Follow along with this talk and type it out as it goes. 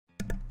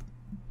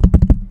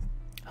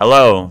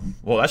Hello.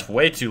 Whoa, that's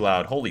way too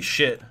loud. Holy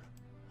shit.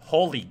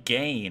 Holy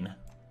gain.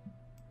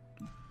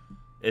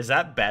 Is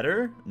that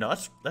better? No,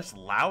 that's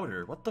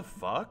louder. What the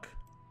fuck?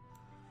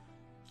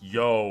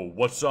 Yo,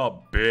 what's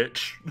up,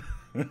 bitch?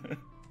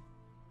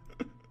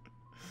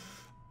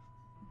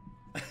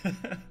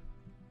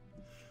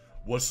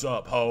 What's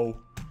up, ho?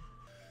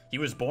 He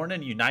was born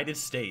in the United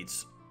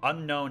States.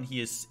 Unknown,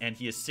 he is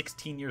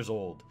 16 years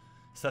old.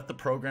 Seth the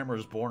programmer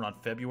was born on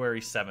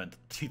February 7th,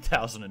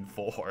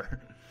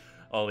 2004.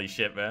 Holy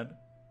shit, man.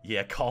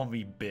 Yeah, call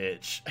me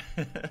bitch.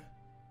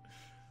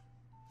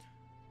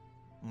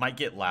 Might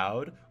get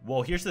loud.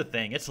 Well, here's the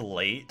thing. It's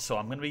late, so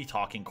I'm going to be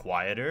talking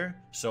quieter.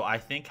 So I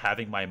think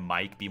having my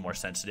mic be more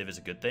sensitive is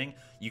a good thing.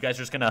 You guys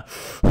are just going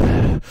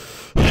to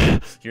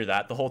hear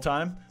that the whole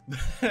time.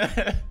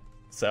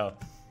 So,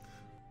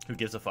 who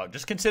gives a fuck?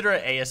 Just consider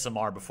it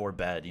ASMR before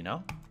bed, you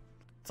know?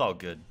 It's all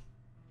good.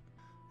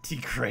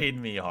 Degrade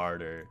me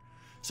harder.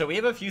 So we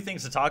have a few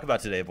things to talk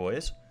about today,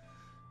 boys.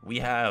 We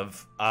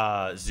have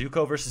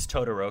Zuko versus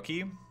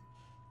Todoroki.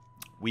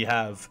 We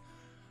have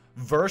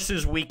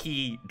versus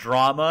Wiki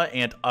drama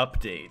and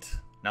update.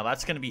 Now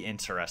that's going to be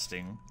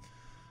interesting.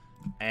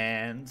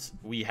 And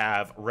we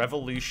have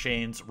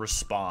Revolution's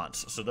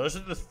response. So those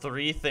are the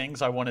three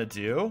things I want to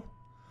do.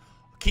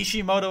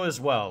 Kishimoto as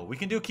well. We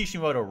can do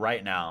Kishimoto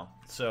right now.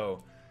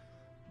 So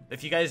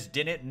if you guys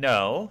didn't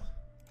know,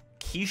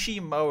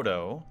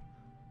 Kishimoto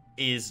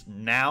is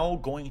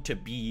now going to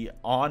be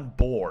on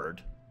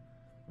board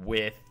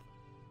with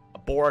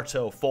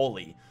Boruto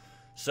fully.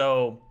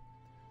 So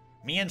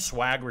me and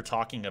Swag were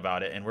talking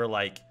about it, and we're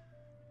like,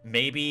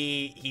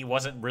 maybe he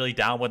wasn't really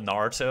down with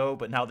Naruto,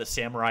 but now that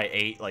Samurai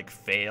 8 like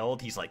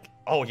failed, he's like,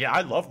 oh yeah,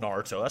 I love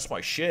Naruto, that's my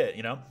shit,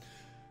 you know?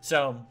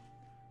 So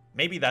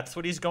maybe that's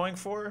what he's going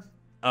for.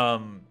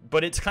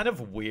 But it's kind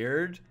of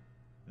weird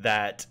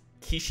that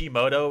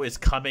Kishimoto is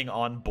coming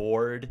on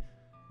board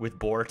with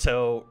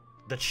Boruto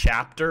the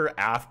chapter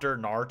after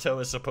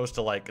Naruto is supposed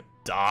to like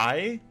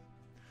die.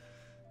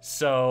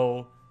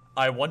 So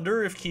I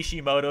wonder if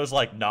Kishimoto's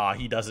like, nah,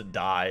 he doesn't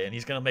die, and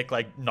he's gonna make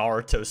like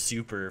Naruto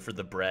Super for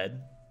the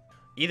bread.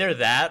 Either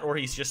that, or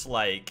he's just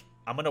like,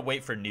 I'm gonna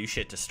wait for new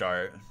shit to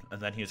start,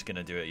 and then he's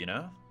gonna do it, you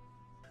know?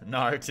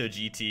 Naruto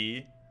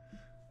GT.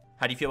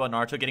 How do you feel about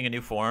Naruto getting a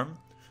new form?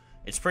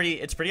 It's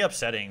pretty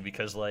upsetting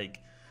because like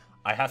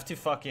I have to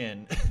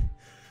fucking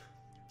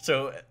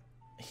so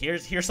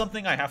here's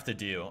something I have to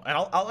do, and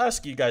I'll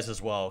ask you guys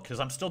as well because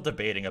I'm still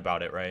debating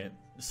about it, right?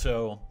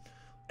 So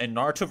in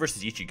Naruto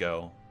versus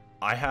Ichigo,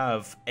 I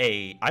have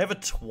a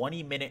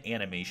 20-minute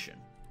animation.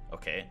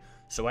 Okay,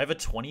 so I have a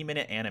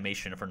 20-minute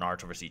animation for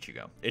Naruto versus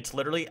Ichigo. It's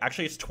literally,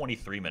 actually it's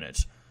 23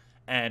 minutes,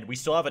 and we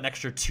still have an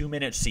extra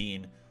 2-minute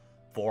scene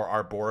for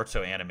our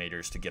Boruto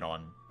animators to get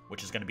on,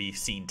 which is going to be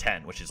scene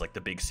 10, which is like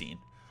the big scene.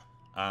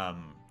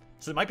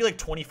 So it might be like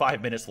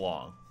 25 minutes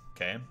long.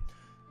 Okay,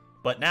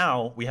 but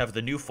now we have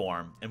the new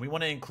form, and we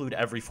want to include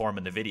every form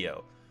in the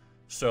video.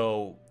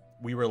 So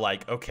we were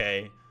like,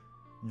 okay,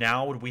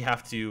 now we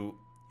have to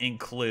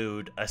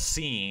include a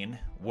scene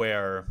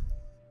where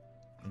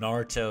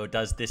Naruto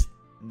does this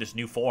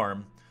new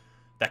form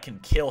that can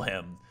kill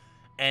him,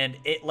 and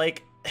it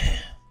like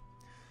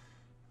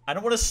I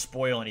don't want to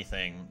spoil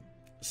anything.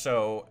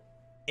 So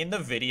in the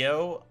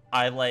video,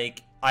 I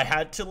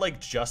had to like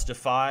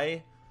justify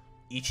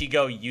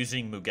Ichigo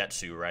using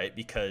Mugetsu, right?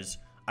 Because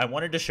I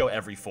wanted to show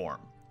every form.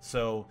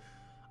 So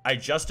I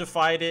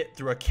justified it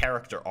through a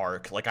character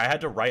arc. Like I had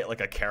to write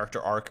like a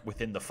character arc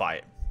within the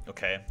fight.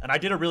 Okay, and I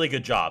did a really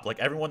good job. Like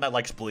everyone that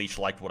likes Bleach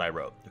liked what I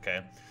wrote.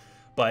 Okay,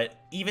 but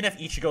even if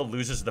Ichigo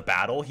loses the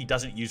battle, he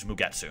doesn't use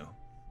Mugetsu.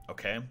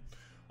 Okay,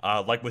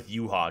 like with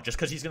Yuha, just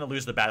because he's gonna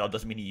lose the battle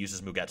doesn't mean he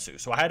uses Mugetsu.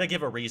 So I had to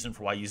give a reason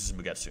for why he uses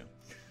Mugetsu.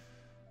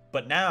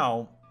 But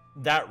now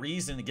that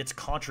reason gets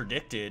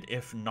contradicted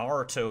if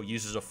Naruto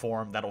uses a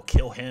form that'll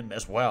kill him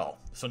as well.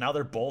 So now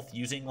they're both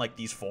using like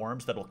these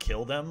forms that'll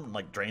kill them,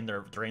 like drain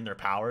their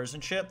powers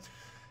and shit.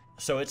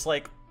 So it's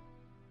like,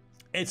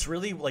 it's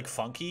really like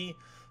funky.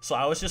 So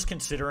I was just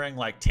considering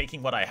like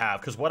taking what I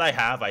have, because what I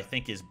have I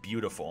think is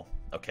beautiful,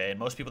 okay? And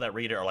most people that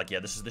read it are like, yeah,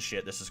 this is the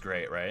shit, this is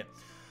great, right?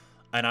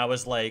 And I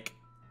was like,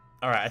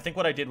 all right, I think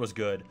what I did was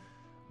good,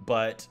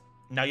 but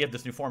now you have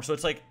this new form. So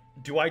it's like,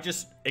 do I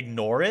just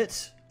ignore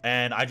it?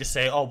 And I just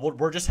say, oh,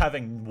 we're just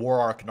having War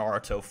Arc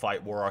Naruto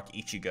fight War Arc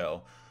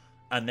Ichigo.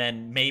 And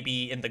then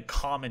maybe in the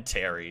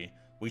commentary,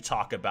 we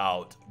talk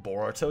about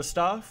Boruto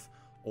stuff?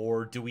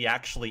 Or do we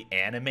actually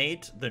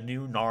animate the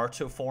new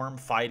Naruto form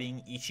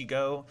fighting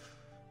Ichigo?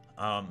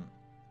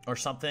 Or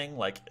something?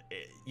 Like,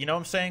 you know what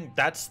I'm saying?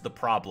 That's the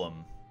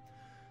problem.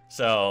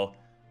 So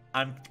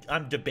I'm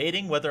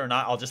debating whether or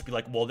not I'll just be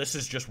like, well, this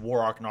is just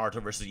War Arc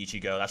Naruto versus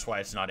Ichigo. That's why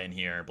it's not in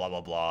here, blah,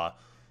 blah, blah.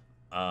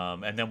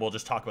 And then we'll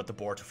just talk about the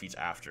Boruto feats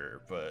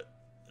after. But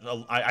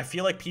I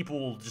feel like people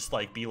will just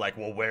like be like,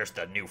 well, where's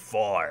the new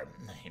form?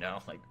 You know,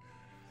 like.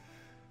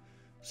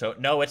 So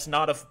no, it's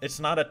not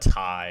a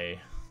tie.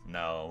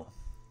 No,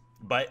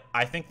 but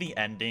I think the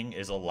ending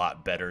is a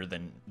lot better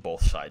than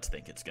both sides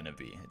think it's gonna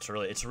be.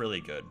 It's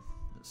really good.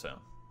 So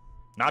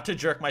Not to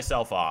jerk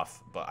myself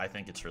off, but I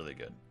think it's really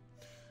good.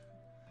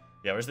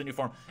 Yeah, where's the new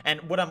form? And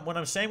what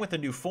I'm saying with the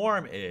new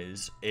form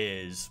is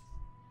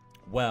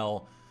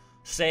well,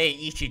 say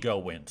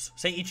Ichigo wins.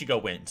 Say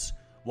Ichigo wins.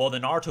 Well, the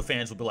Naruto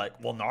fans will be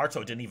like, well,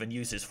 Naruto didn't even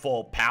use his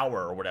full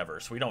power or whatever,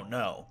 so we don't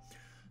know.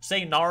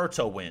 Say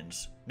Naruto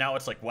wins. Now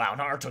it's like, wow,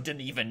 Naruto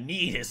didn't even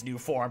need his new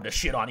form to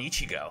shit on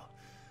Ichigo.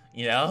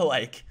 You know,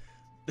 like,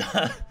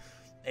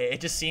 it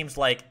just seems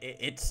like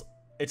it's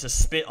a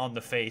spit on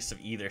the face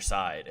of either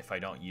side if I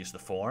don't use the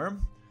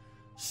form.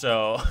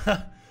 So,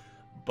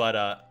 but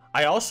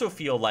I also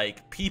feel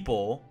like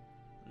people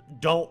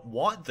don't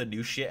want the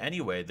new shit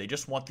anyway. They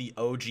just want the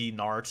OG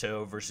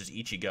Naruto versus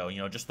Ichigo, you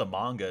know, just the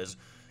mangas.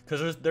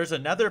 Because there's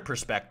another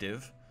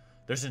perspective.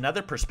 There's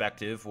another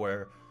perspective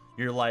where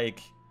you're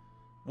like,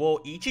 well,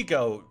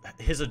 Ichigo,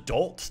 his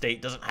adult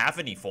state doesn't have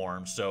any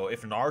form. So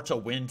if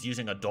Naruto wins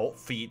using adult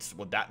feats,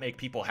 would that make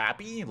people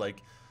happy?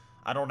 Like,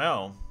 I don't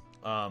know.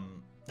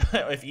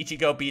 If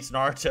Ichigo beats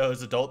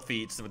Naruto's adult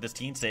feats with his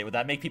teen state, would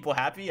that make people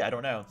happy? I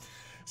don't know.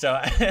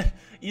 So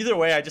either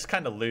way, I just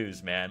kind of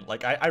lose, man.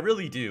 Like, I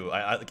really do.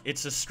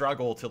 It's a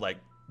struggle to, like,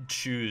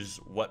 choose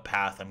what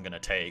path I'm gonna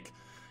take.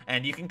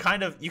 And you can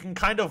kind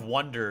of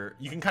wonder,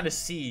 you can kind of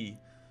see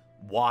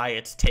why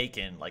it's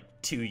taken like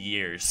 2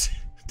 years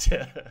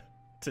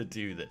to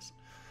do this.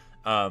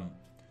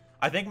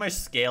 I think my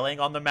scaling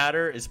on the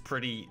matter is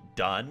pretty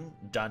done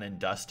and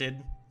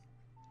dusted.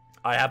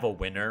 I have a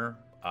winner,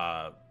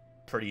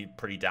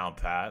 pretty down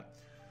pat.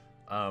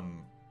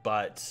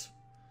 But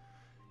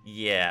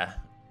yeah,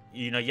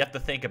 you know, you have to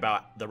think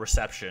about the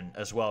reception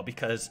as well,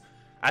 because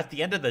at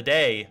the end of the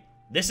day,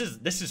 this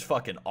is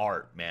fucking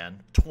art,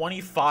 man.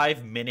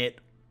 25-minute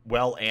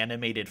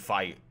well-animated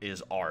fight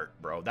is art,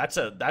 bro. That's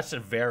a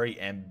very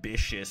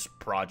ambitious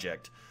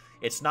project.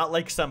 It's not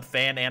like some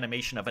fan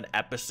animation of an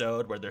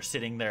episode where they're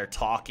sitting there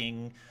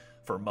talking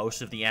for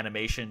most of the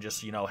animation,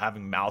 just, you know,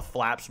 having mouth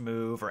flaps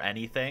move or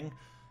anything.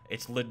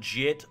 It's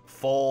legit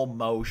full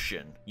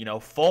motion, you know,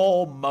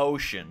 full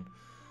motion.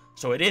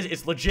 So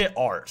it's legit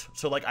art.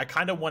 So, like, I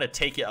kind of want to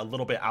take it a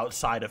little bit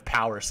outside of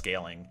power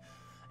scaling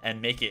and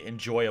make it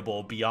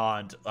enjoyable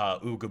beyond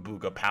Ooga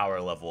Booga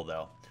power level,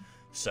 though.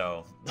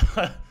 So,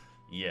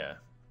 yeah.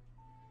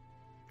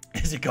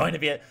 Is it going to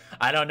be it?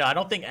 I don't know. I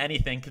don't think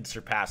anything can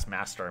surpass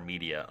Mastar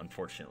Media,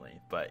 unfortunately.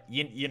 But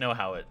you know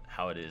how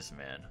it is,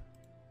 man.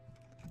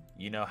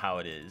 You know how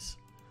it is.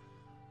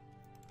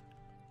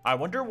 I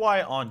wonder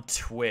why on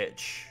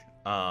Twitch,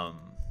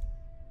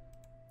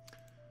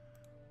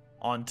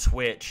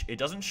 it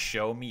doesn't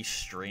show me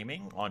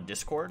streaming on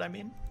Discord, I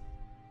mean.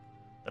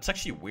 That's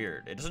actually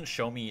weird. It doesn't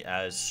show me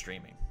as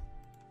streaming.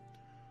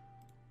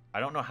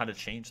 I don't know how to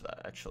change that,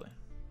 actually.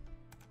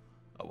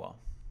 Oh, well.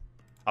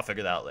 I'll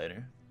figure that out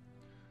later.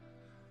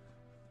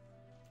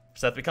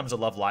 Seth becomes a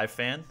Love Live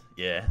fan?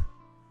 Yeah.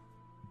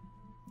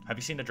 Have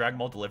you seen the Dragon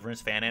Ball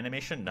Deliverance fan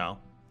animation? No.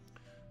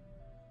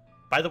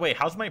 By the way,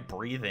 how's my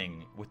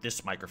breathing with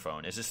this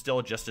microphone? Is it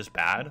still just as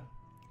bad?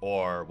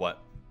 Or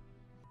what?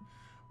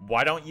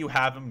 Why don't you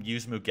have him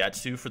use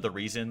Mugetsu for the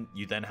reason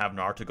you then have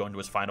Naruto go into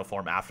his final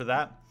form after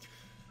that?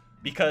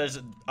 Because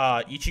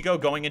Ichigo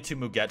going into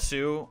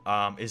Mugetsu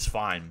is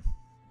fine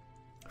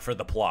for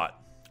the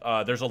plot.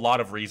 There's a lot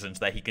of reasons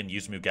that he can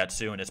use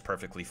Mugetsu and it's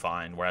perfectly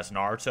fine. Whereas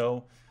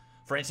Naruto,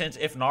 for instance,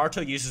 if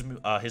Naruto uses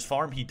his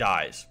form, he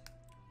dies.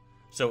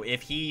 So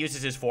if he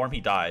uses his form,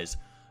 he dies.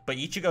 But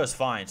Ichigo is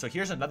fine. So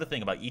here's another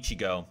thing about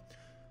Ichigo.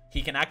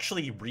 He can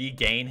actually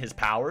regain his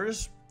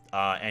powers.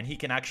 And he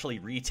can actually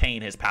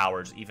retain his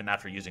powers even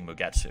after using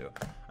Mugetsu.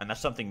 And that's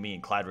something me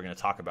and Clyde were going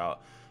to talk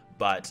about.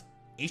 But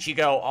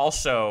Ichigo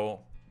also,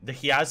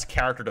 he has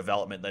character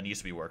development that needs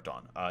to be worked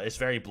on. It's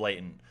very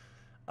blatant.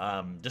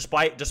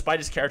 Despite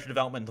his character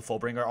development in the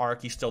Fullbringer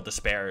arc, he still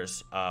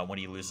despairs when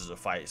he loses a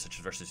fight, such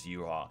as versus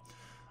Yuha.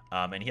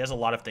 And he has a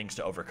lot of things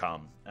to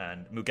overcome.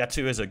 And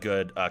Mugetsu is a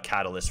good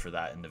catalyst for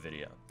that in the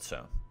video.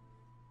 So.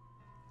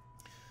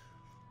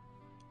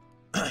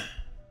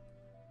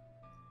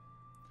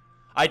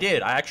 I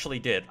did. I actually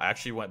did. I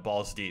actually went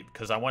balls deep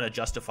because I want to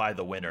justify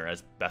the winner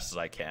as best as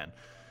I can.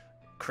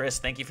 Chris,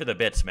 thank you for the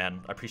bits, man.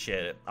 I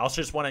appreciate it. I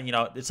also just want to, you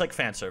know, it's like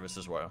fan service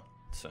as well.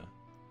 So,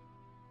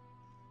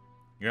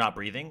 you're not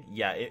breathing?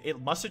 Yeah, it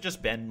must have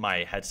just been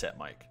my headset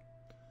mic,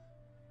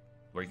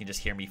 where you can just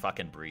hear me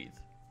fucking breathe.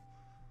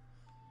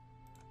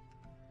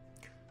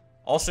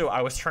 Also,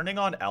 I was turning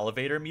on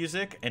elevator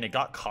music and it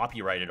got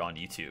copyrighted on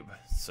YouTube.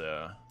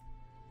 So,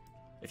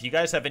 if you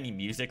guys have any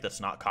music that's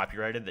not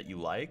copyrighted that you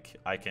like,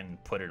 I can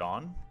put it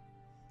on.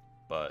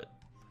 But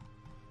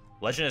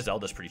Legend of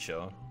Zelda's pretty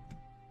chill.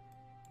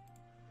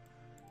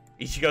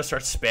 Ichigo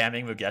starts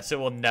spamming Mugetsu.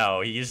 Well,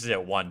 no, he uses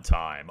it one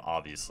time,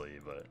 obviously.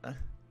 But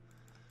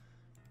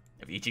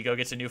if Ichigo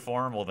gets a new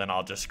form, well, then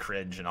I'll just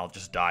cringe and I'll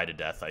just die to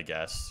death, I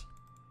guess.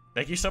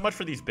 Thank you so much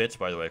for these bits,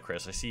 by the way,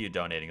 Chris. I see you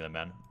donating them,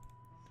 man.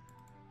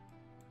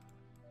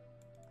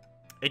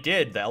 It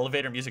did. The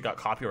elevator music got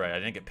copyrighted. I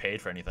didn't get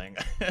paid for anything.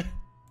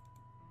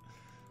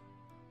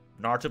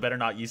 Naruto better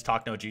not use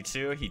Talk no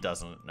Jutsu. He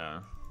doesn't, no.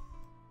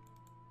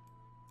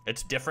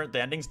 It's different.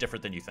 The ending's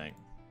different than you think.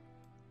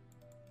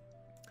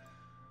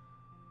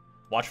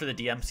 Watch for the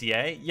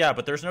DMCA? Yeah,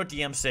 but there's no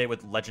DMCA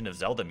with Legend of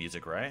Zelda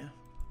music, right?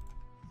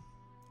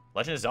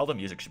 Legend of Zelda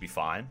music should be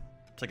fine.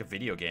 It's like a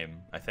video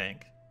game, I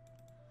think.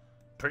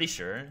 Pretty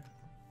sure.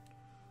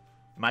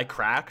 Am I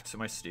cracked?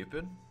 Am I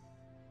stupid?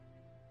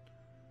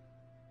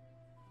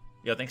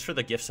 Yo, thanks for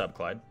the gift sub,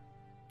 Clyde.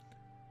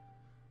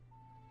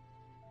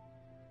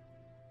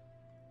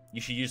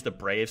 You should use the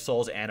Brave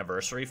Souls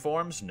anniversary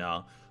forms?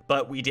 No.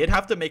 But we did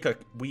have to make a...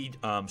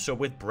 So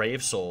with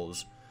Brave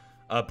Souls...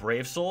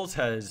 Brave Souls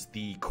has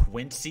the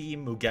Quincy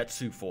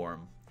Mugetsu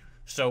form.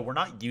 So we're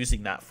not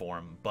using that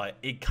form, but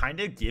it kind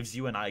of gives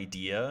you an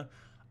idea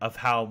of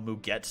how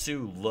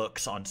Mugetsu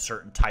looks on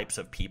certain types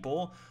of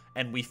people,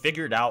 and we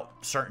figured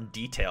out certain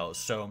details.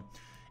 So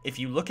if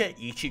you look at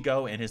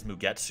Ichigo and his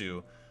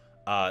Mugetsu,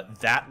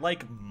 that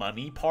like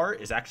mummy part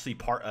is actually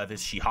part of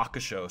his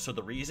Shihakusho. So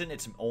the reason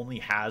it only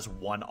has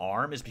one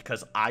arm is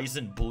because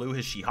Aizen blew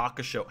his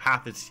Shihakusho,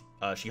 half his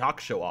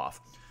Shihakusho off.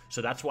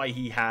 So that's why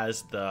he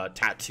has the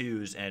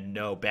tattoos and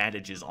no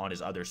bandages on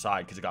his other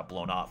side, because it got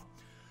blown off.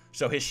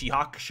 So his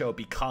Shihakusho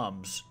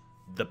becomes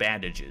the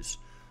bandages.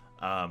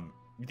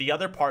 The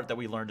other part that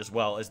we learned as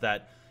well is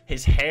that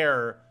his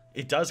hair,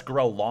 it does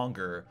grow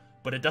longer,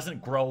 but it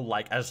doesn't grow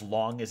like as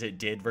long as it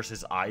did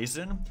versus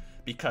Aizen,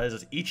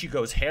 because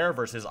Ichigo's hair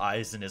versus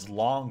Aizen is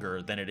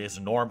longer than it is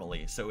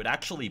normally. So it would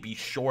actually be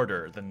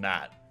shorter than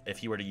that if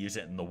he were to use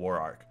it in the war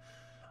arc.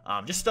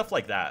 Just stuff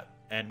like that.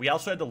 And we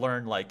also had to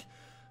learn, like,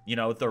 you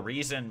know, the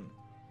reason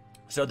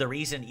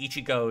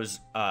Ichigo's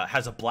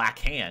has a black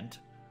hand,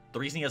 the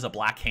reason he has a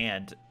black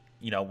hand,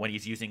 you know, when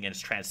he's using his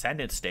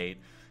transcendent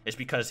state, is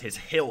because his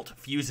hilt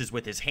fuses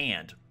with his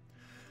hand.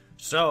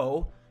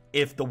 So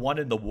if the one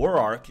in the war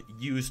arc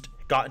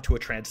got into a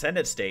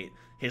transcendent state,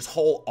 his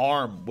whole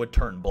arm would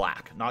turn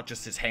black, not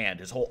just his hand.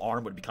 His whole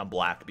arm would become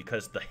black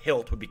because the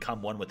hilt would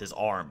become one with his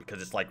arm,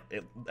 because it's like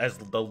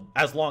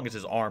as long as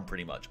his arm,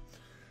 pretty much.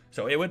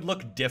 So it would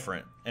look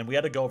different, and we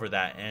had to go over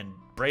that, and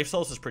Brave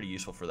Souls is pretty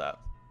useful for that.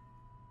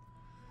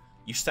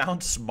 You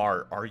sound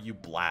smart. Are you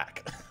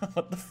black?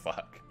 What the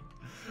fuck?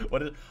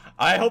 What is?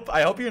 I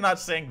hope you're not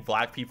saying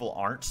black people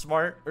aren't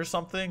smart or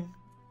something.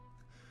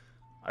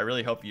 I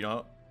really hope you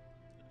don't.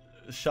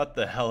 Shut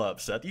the hell up,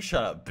 Seth. You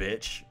shut up,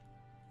 bitch.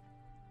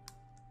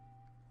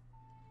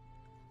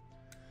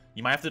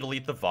 You might have to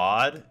delete the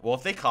VOD. Well,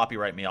 if they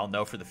copyright me, I'll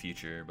know for the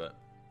future, but...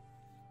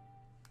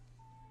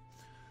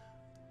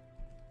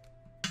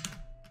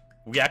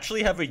 We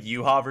actually have a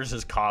Yuha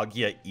versus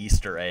Kaguya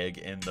Easter egg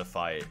in the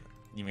fight.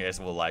 You guys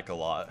will like a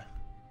lot.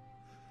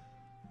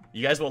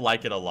 You guys will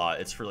like it a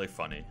lot. It's really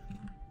funny.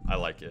 I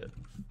like it.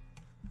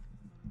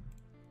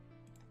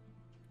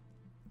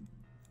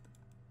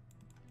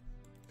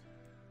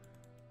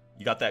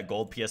 You got that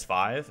gold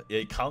PS5?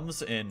 It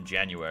comes in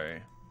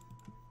January.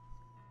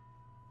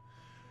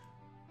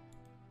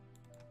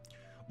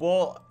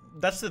 Well,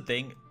 that's the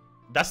thing.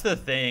 That's the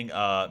thing,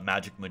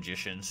 Magic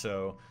Magician.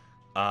 So,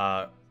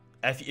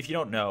 if you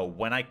don't know,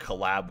 when I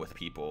collab with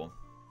people,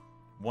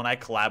 I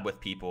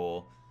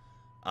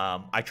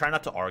try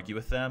not to argue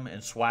with them,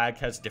 and Swag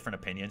has different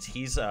opinions.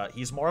 He's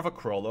more of a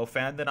Chrollo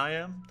fan than I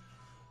am.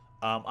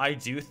 I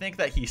do think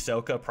that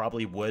Hisoka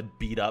probably would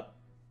beat up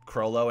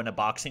Chrollo in a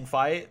boxing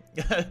fight.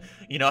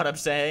 You know what I'm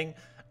saying?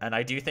 And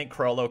I do think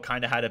Chrollo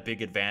kind of had a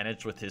big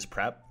advantage with his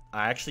prep.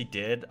 I actually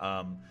did.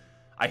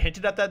 I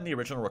hinted at that in the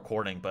original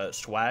recording, but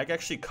Swag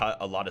actually cut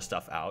a lot of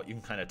stuff out. You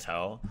can kind of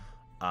tell.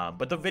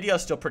 But the video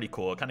is still pretty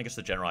cool. It kind of gets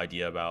the general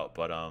idea about.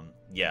 But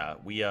yeah,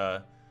 we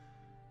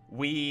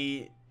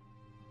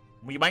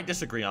might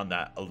disagree on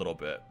that a little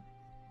bit.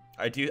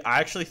 I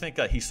actually think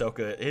that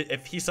Hisoka,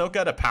 if Hisoka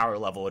at a power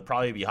level, would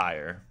probably be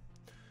higher.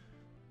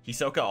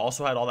 Hisoka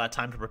also had all that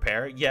time to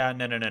prepare. Yeah,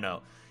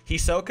 no.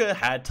 Hisoka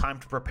had time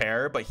to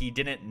prepare, but he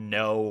didn't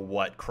know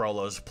what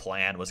Chrollo's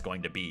plan was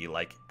going to be.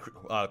 Like,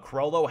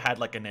 Chrollo had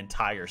like an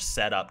entire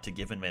setup to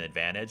give him an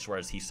advantage,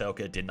 whereas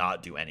Hisoka did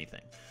not do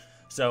anything.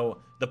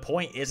 So the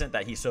point isn't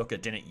that Hisoka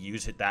didn't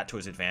use that to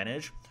his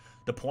advantage.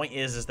 The point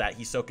is that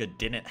Hisoka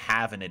didn't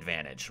have an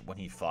advantage when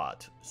he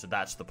fought. So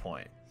that's the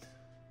point.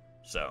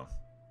 So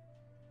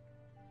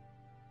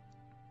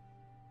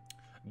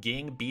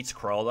Ging beats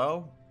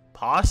Chrollo?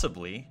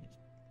 Possibly.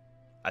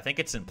 I think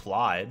it's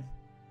implied.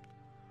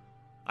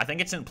 I think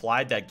it's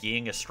implied that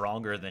Ging is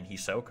stronger than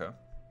Hisoka.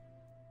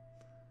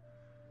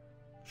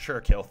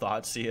 Sure, Kill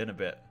Thought. See you in a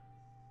bit.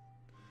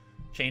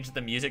 Change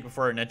the music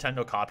before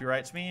Nintendo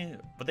copyrights me?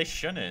 But they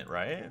shouldn't,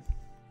 right?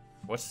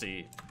 Let's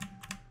see.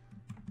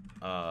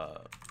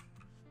 Let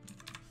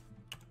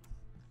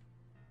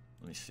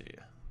me see.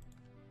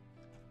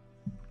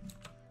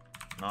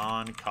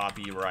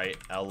 Non-copyright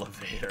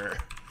elevator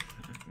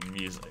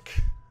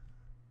music.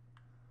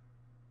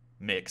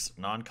 Mix.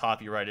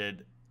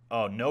 Non-copyrighted.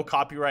 Oh, no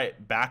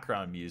copyright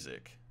background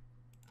music.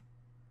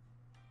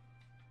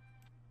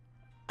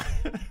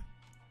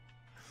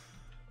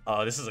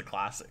 Oh, this is a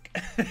classic.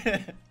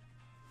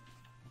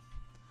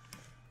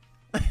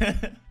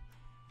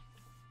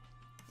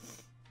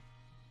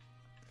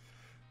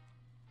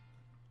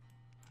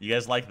 You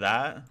guys like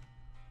that?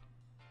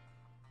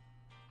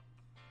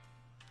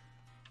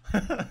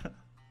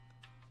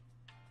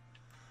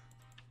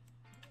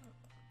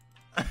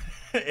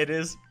 It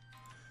is.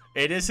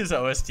 It is his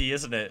OST,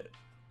 isn't it?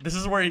 This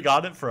is where he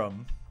got it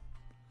from.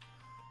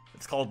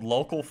 It's called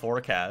Local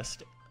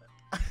Forecast.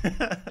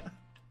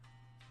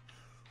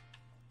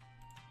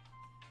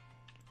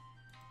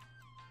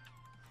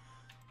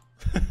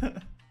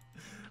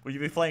 Will you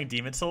be playing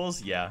Demon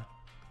Souls? Yeah.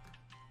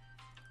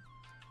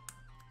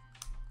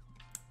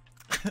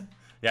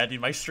 Yeah,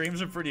 dude, my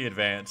streams are pretty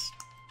advanced.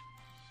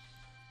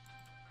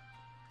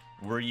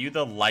 Were you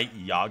the light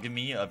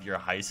Yagami of your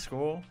high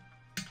school?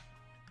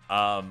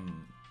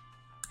 I'm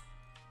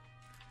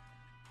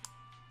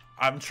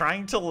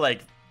trying to,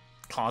 like,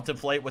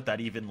 contemplate what that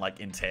even, like,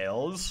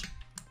 entails.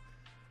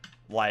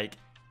 Like,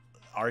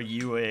 are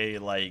you a,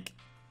 like,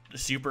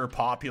 super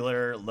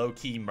popular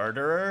low-key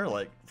murderer?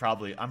 Like,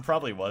 probably. I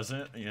probably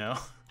wasn't, you know?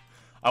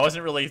 I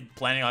wasn't really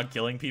planning on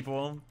killing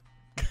people.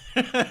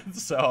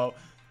 So,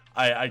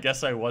 I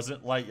guess I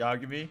wasn't like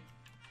Yagami.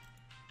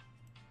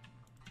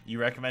 You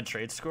recommend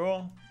trade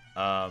school?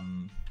 You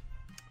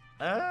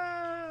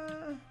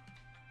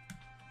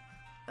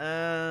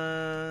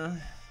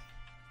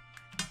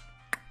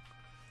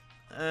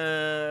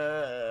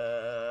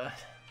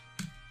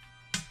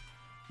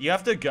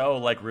have to go,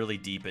 like, really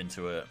deep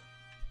into it.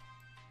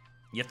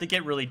 You have to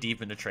get really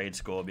deep into trade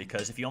school,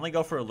 because if you only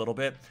go for a little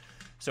bit,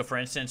 so for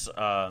instance,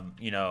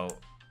 you know,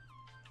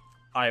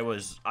 I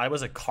was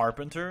a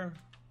carpenter,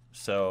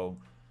 so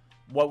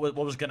what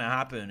was gonna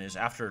happen is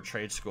after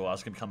trade school, I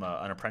was gonna become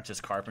an apprentice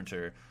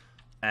carpenter,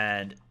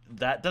 and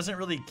that doesn't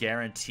really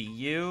guarantee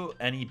you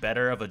any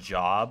better of a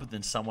job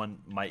than someone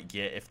might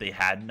get if they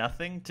had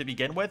nothing to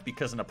begin with,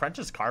 because an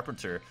apprentice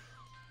carpenter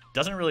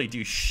doesn't really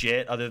do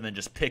shit other than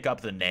just pick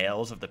up the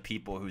nails of the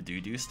people who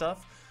do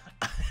stuff.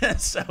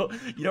 So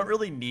you don't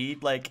really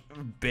need, like,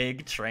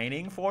 big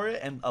training for it,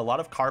 and a lot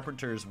of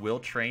carpenters will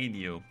train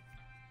you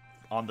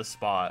on the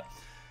spot.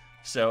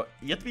 So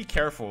you have to be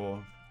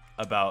careful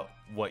about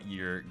what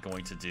you're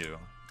going to do.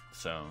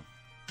 So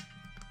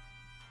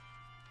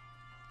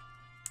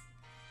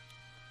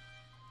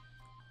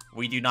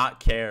we do not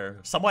care.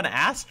 Someone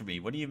asked me,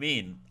 what do you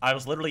mean? I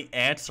was literally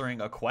answering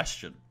a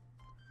question.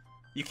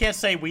 You can't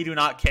say we do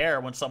not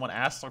care when someone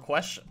asks a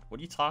question. What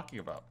are you talking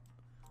about?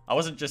 I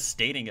wasn't just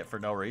stating it for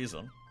no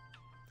reason.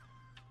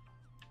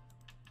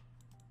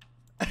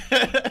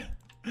 I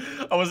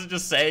wasn't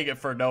just saying it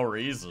for no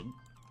reason.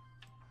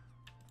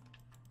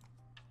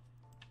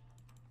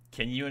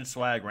 Can you and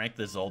Swag rank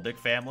the Zoldyck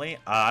family?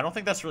 I don't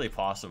think that's really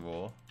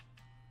possible.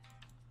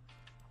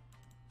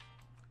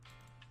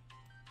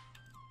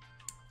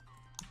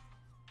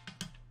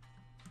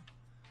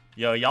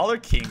 Yo, y'all are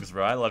kings,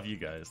 bro. I love you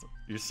guys.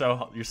 You're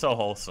so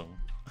wholesome.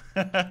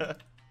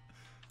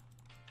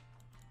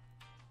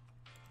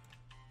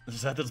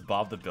 Is that this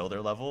Bob the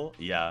Builder level?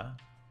 Yeah.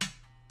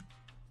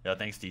 Yo,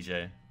 thanks,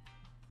 DJ.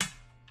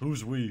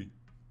 Who's we?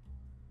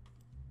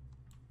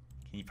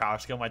 Can you power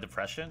skill my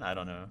depression? I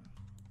don't know.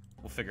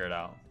 We'll figure it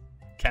out.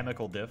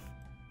 Chemical diff.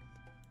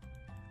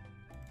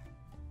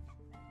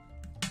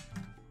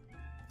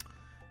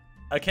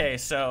 Okay,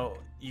 so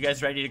you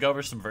guys ready to go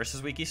over some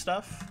versus wiki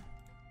stuff?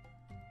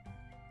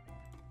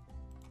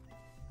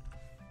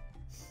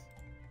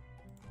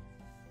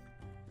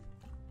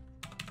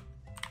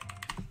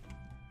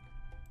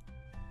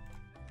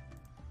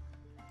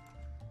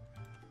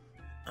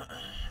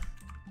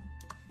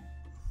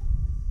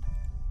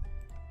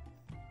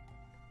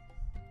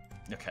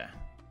 Okay,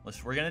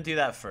 we're gonna do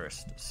that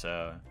first.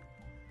 So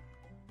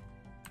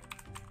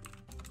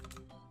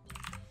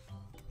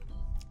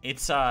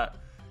it's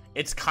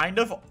kind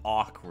of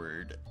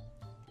awkward.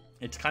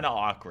 It's kind of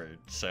awkward.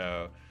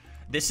 So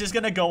this is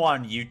gonna go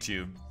on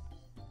YouTube.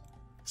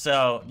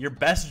 So your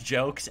best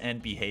jokes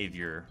and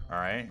behavior, all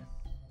right,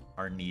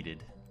 are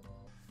needed.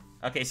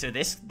 Okay, so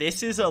this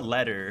is a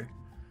letter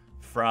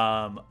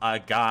from a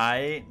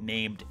guy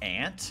named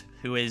Ant,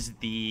 who is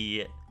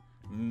the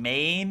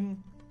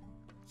main.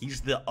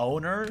 He's the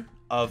owner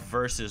of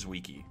Versus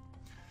Wiki.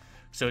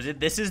 So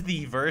this is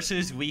the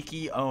Versus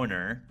Wiki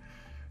owner.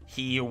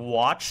 He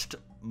watched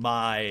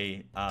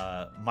my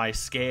my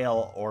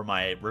scale or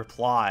my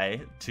reply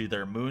to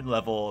their moon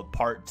level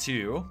part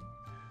 2,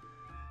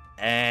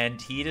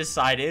 and he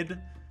decided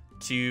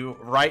to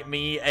write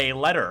me a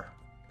letter.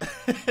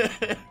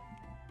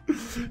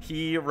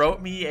 He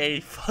wrote me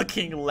a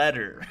fucking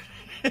letter.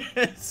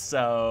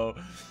 So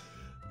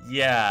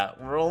yeah,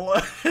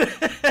 we'll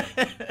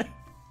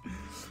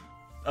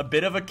a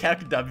bit of a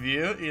keck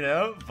W, you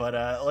know, but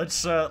let's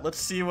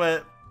see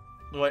what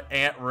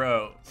Ant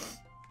wrote.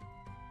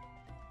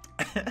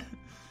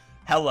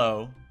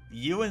 Hello,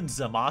 you and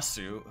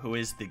Zamasu, who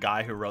is the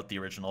guy who wrote the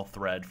original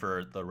thread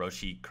for the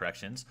Roshi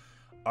corrections,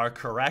 are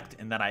correct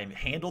in that I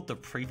handled the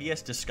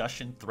previous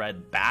discussion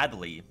thread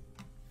badly.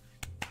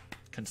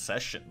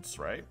 Concessions,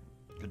 right?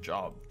 Good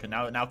job. Can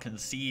now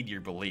concede your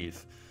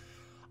belief.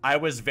 I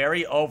was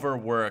very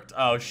overworked.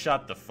 Oh,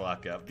 shut the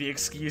fuck up. The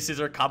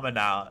excuses are coming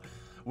out.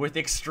 With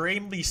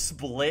extremely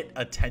split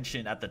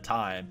attention at the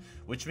time,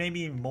 which made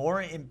me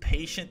more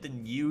impatient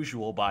than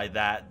usual. By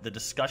that, the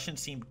discussion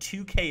seemed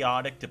too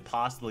chaotic to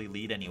possibly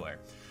lead anywhere.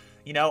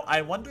 You know,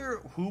 I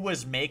wonder who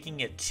was making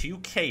it too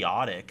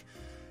chaotic.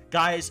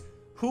 Guys,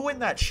 who in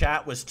that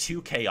chat was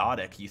too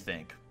chaotic, you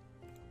think?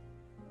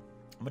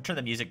 I'm gonna turn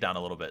the music down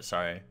a little bit,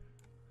 sorry.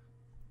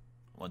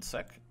 One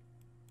sec.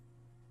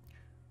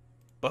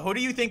 But who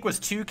do you think was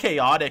too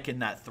chaotic in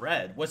that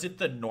thread? Was it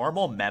the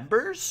normal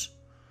members?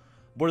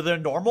 Were the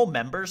normal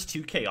members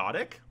too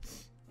chaotic?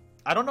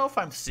 I don't know if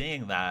I'm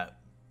seeing that.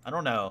 I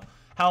don't know.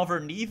 However,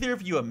 neither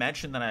of you have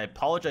mentioned that I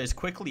apologize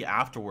quickly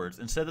afterwards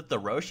and said that the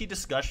Roshi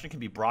discussion can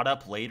be brought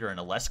up later in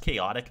a less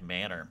chaotic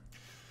manner.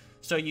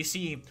 So you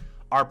see,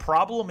 our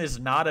problem is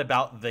not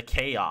about the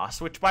chaos,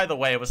 which, by the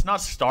way, was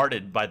not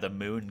started by the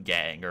Moon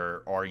Gang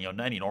or you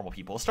know, any normal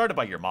people. It started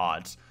by your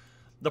mods.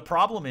 The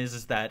problem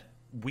is that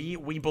we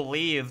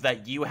believe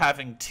that you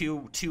having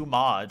two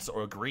mods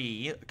or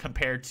agree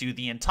compared to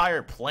the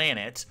entire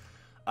planet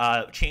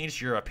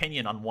change your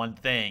opinion on one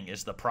thing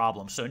is the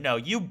problem. So no,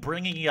 you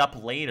bringing it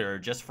up later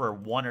just for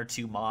 1 or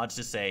 2 mods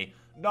to say,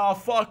 nah,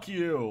 fuck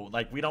you.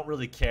 Like, we don't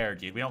really care,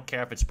 dude. We don't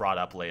care if it's brought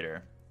up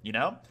later, you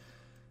know?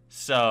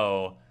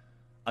 So,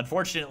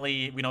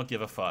 unfortunately, we don't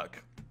give a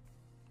fuck.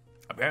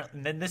 Apparently,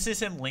 and then this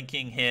is him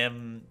linking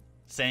him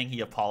saying he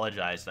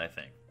apologized, I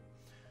think.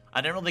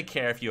 I don't really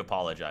care if you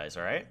apologize,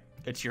 alright?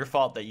 It's your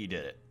fault that you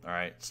did it,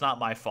 alright? It's not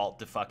my fault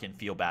to fucking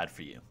feel bad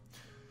for you.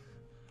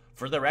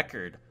 For the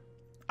record,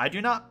 I do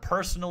not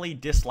personally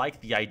dislike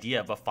the idea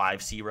of a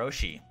 5C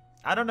Roshi.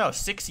 I don't know,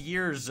 6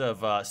 years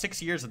of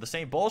the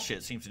same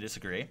bullshit seems to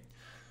disagree.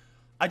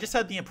 I just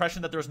had the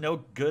impression that there was no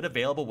good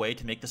available way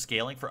to make the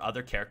scaling for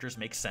other characters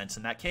make sense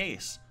in that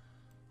case.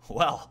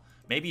 Well,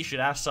 maybe you should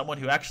ask someone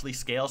who actually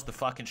scales the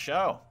fucking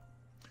show.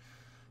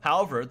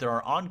 However, there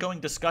are ongoing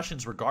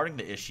discussions regarding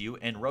the issue,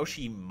 and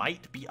Roshi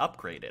might be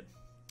upgraded.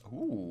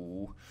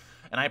 Ooh.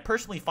 And I'm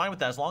personally fine with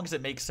that as long as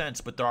it makes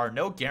sense, but there are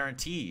no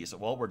guarantees.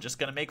 Well, we're just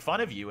going to make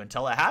fun of you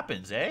until it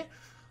happens, eh?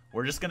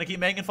 We're just going to keep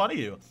making fun of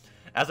you.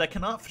 As I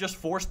cannot just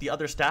force the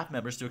other staff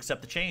members to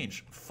accept the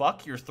change.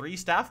 Fuck your 3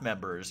 staff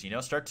members, you know?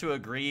 Start to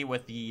agree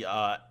with the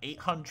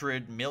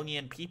 800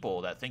 million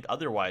people that think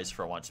otherwise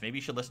for once. Maybe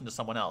you should listen to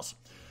someone else.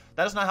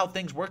 That is not how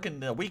things work in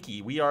the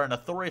wiki. We are an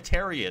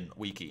authoritarian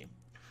wiki.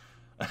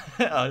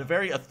 A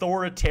very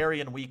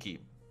authoritarian wiki.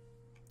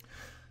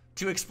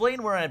 To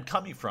explain where I'm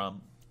coming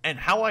from, and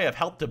how I have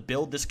helped to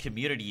build this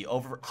community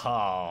over...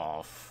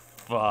 Oh,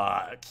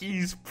 fuck.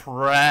 He's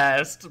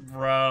pressed,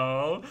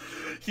 bro.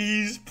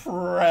 He's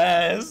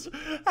pressed.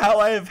 How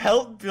I have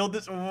helped build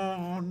this...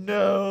 Oh,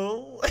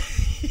 no.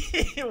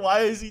 Why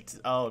is he...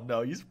 Oh,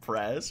 no, he's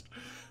pressed.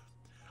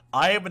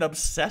 I am an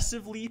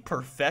obsessively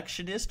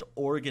perfectionist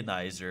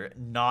organizer,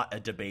 not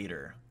a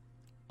debater.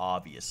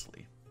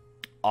 Obviously.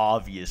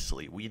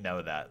 Obviously. We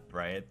know that,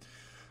 right?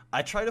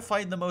 I try to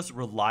find the most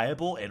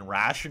reliable and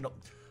rational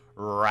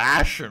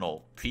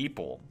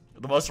people,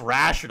 the most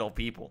rational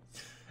people,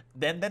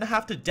 then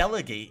have to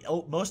delegate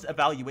most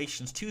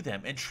evaluations to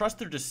them and trust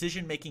their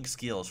decision-making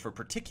skills for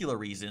particular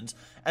reasons,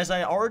 as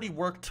I already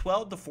work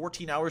 12 to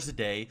 14 hours a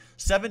day,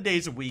 7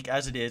 days a week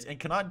as it is, and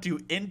cannot do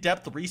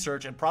in-depth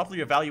research and properly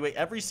evaluate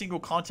every single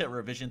content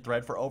revision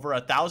thread for over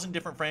 1,000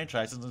 different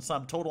franchises and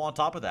some total on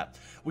top of that.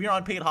 We are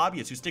unpaid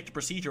hobbyists who stick to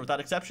procedure without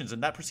exceptions,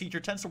 and that procedure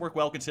tends to work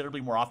well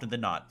considerably more often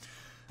than not.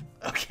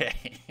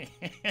 Okay.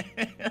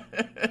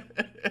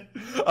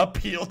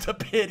 Appeal to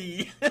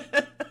pity.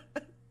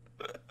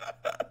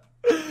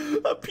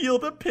 Appeal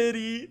to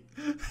pity.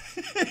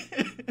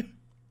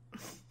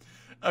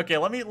 Okay,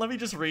 let me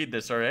just read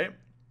this, all right?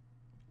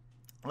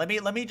 Let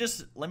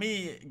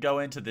me go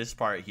into this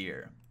part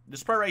here.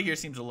 This part right here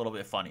seems a little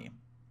bit funny.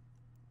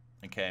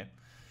 Okay.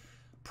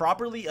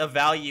 Properly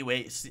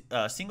evaluate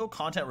a single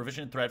content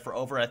revision thread for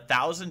over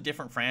 1,000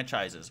 different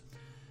franchises.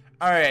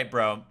 All right,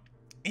 bro.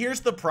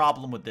 Here's the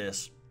problem with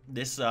this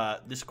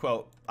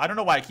quote. I don't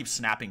know why I keep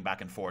snapping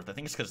back and forth. I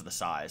think it's because of the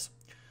size.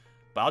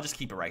 But I'll just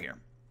keep it right here.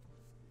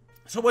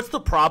 So what's the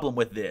problem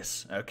with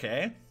this,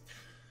 okay?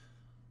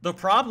 The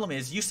problem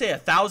is you say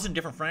 1,000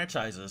 different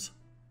franchises.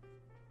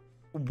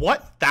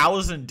 What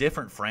 1,000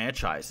 different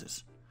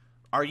franchises?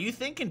 Are you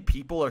thinking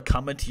people are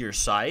coming to your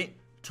site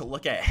to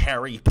look at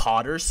Harry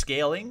Potter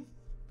scaling?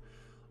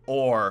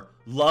 Or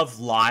Love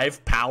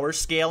Live power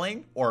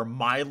scaling? Or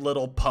My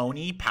Little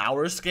Pony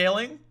power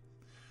scaling?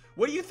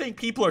 What do you think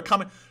people are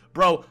coming...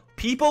 Bro,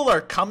 people are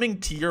coming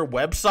to your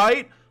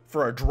website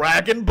for a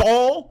Dragon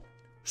Ball,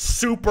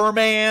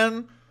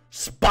 Superman,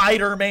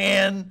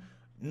 Spider-Man,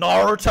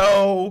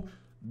 Naruto,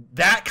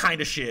 that kind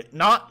of shit.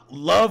 Not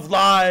Love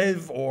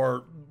Live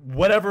or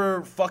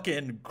whatever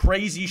fucking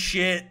crazy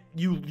shit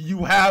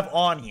you have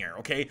on here,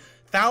 okay?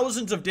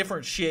 Thousands of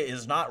different shit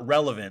is not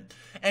relevant.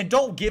 And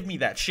don't give me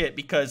that shit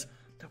because...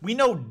 we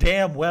know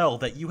damn well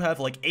that you have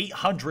like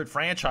 800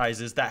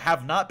 franchises that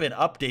have not been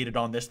updated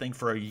on this thing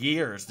for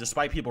years,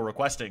 despite people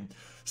requesting.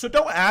 So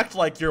don't act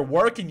like you're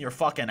working your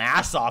fucking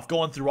ass off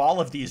going through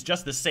all of these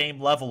just the same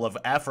level of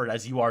effort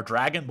as you are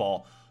Dragon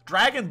Ball.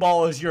 Dragon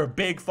Ball is your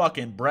big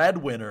fucking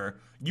breadwinner.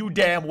 You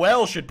damn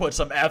well should put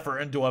some effort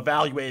into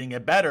evaluating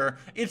it better.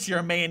 It's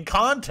your main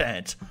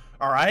content,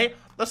 alright?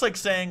 That's like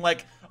saying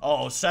like,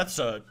 oh, Seth's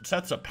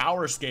a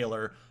power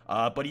scaler,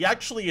 but he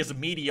actually is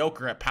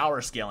mediocre at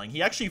power scaling.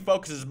 He actually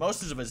focuses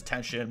most of his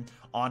attention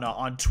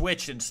on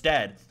Twitch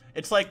instead.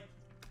 It's like,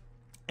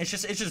 it's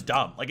just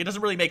dumb. Like, it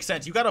doesn't really make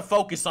sense. You gotta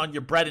focus on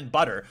your bread and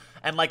butter.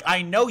 And, like,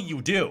 I know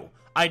you do.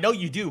 I know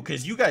you do,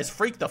 because you guys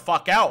freak the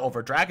fuck out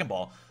over Dragon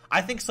Ball.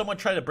 I think someone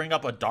tried to bring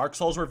up a Dark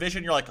Souls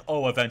revision. You're like,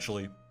 oh,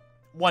 eventually.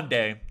 One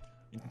day.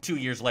 2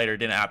 years later, it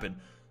didn't happen.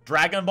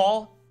 Dragon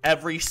Ball,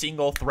 every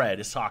single thread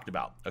is talked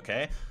about,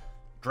 okay?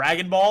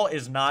 Dragon Ball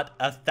is not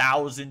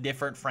 1,000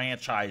 different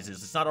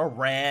franchises. It's not a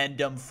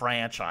random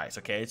franchise,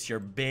 okay? It's your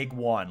big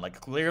one.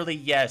 Like, clearly,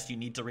 yes, you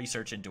need to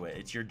research into it.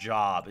 It's your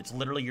job. It's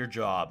literally your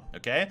job,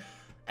 okay?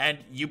 And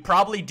you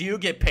probably do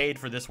get paid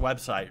for this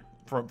website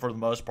for the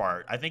most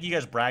part. I think you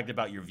guys bragged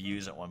about your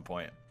views at one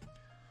point.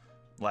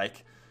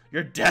 Like,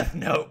 your Death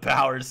Note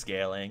power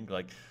scaling.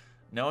 Like,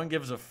 no one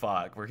gives a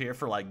fuck. We're here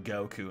for, like,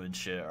 Goku and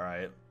shit,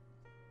 alright?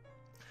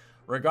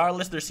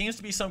 Regardless, there seems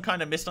to be some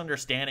kind of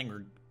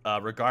misunderstanding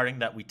regarding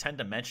that we tend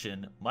to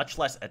mention, much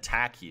less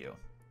attack you.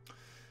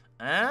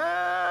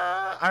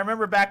 I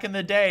remember back in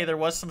the day, there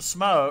was some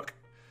smoke.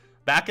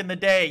 Back in the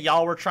day,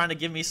 y'all were trying to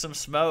give me some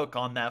smoke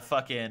on that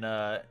fucking,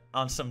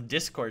 on some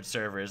Discord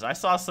servers. I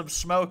saw some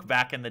smoke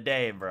back in the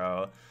day,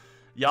 bro.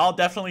 Y'all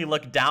definitely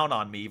looked down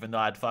on me, even though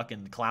I'd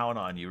fucking clown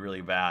on you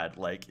really bad.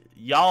 Like,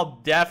 y'all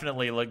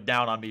definitely looked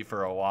down on me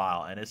for a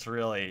while, and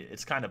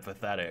it's kind of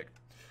pathetic.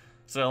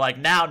 So, like,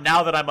 now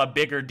that I'm a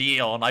bigger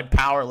deal and my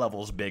power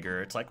level's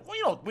bigger, it's like,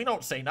 we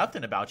don't say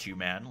nothing about you,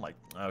 man. Like,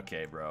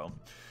 okay, bro.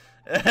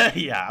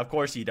 Yeah, of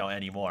course you don't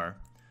anymore.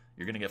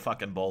 You're gonna get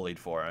fucking bullied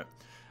for it.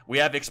 We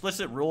have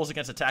explicit rules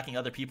against attacking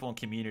other people and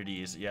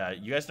communities. Yeah,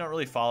 you guys don't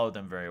really follow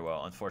them very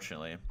well,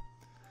 unfortunately.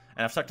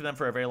 And I've stuck to them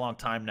for a very long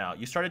time now.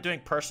 You started doing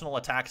personal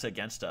attacks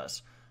against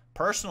us.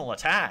 Personal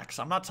attacks?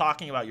 I'm not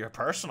talking about your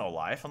personal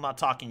life. I'm not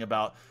talking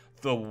about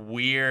the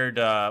weird,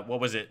 what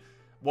was it?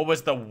 What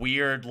was the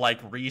weird, like,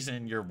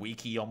 reason your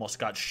wiki almost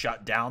got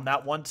shut down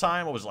that one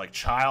time? It was, like,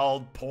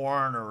 child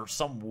porn or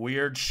some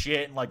weird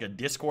shit in, like, a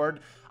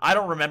Discord. I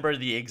don't remember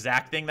the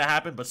exact thing that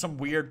happened, but some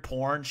weird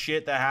porn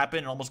shit that happened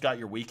and almost got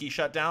your wiki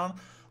shut down.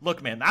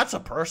 Look, man, that's a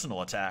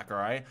personal attack,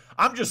 alright?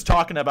 I'm just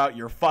talking about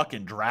your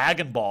fucking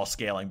Dragon Ball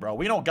scaling, bro.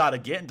 We don't gotta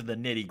get into the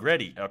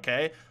nitty-gritty,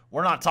 okay?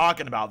 We're not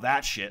talking about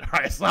that shit,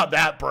 alright? It's not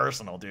that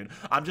personal, dude.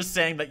 I'm just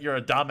saying that you're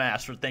a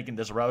dumbass for thinking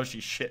this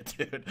Roshi shit,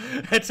 dude.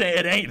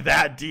 It ain't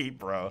that deep,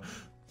 bro.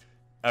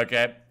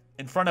 Okay?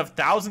 In front of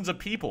thousands of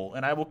people,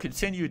 and I will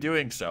continue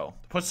doing so.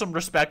 Put some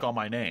respect on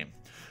my name.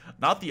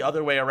 Not the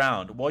other way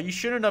around. Well, you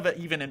shouldn't have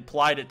even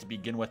implied it to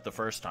begin with the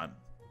first time.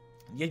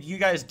 You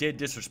guys did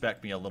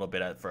disrespect me a little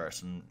bit at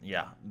first, and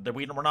yeah,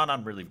 we're not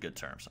on really good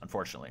terms,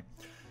 unfortunately.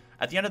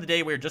 At the end of the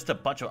day, we're just a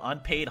bunch of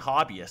unpaid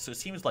hobbyists, so it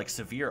seems like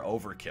severe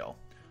overkill.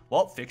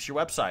 Well, fix your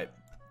website.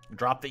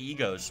 Drop the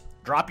egos.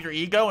 Drop your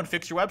ego and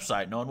fix your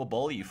website. No one will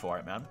bully you for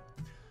it, man.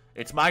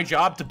 It's my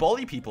job to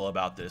bully people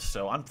about this,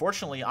 so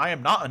unfortunately, I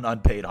am not an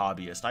unpaid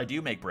hobbyist. I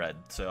do make bread,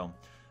 so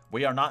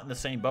we are not in the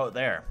same boat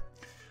there.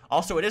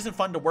 Also, it isn't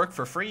fun to work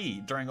for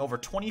free during over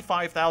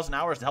 25,000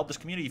 hours to help this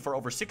community for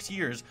over 6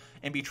 years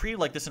and be treated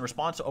like this in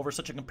response to over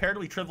such a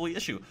comparatively trivial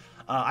issue.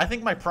 I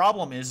think my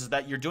problem is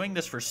that you're doing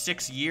this for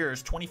 6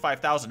 years,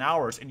 25,000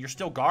 hours, and you're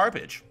still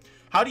garbage.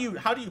 How do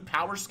you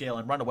power scale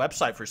and run a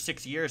website for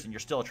 6 years and you're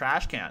still a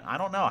trash can? I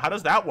don't know. How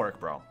does that work,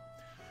 bro?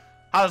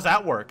 How does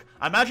that work?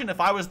 Imagine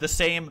if I was the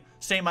same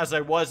as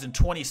I was in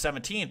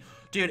 2017.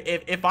 Dude,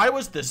 if I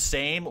was the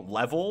same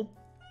level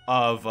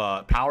of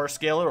power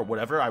scaler or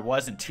whatever I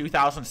was in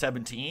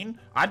 2017,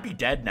 I'd be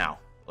dead now.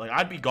 Like,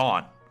 I'd be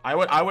gone.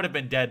 I would have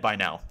been dead by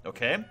now,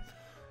 okay?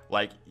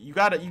 Like, you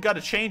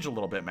gotta change a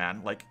little bit,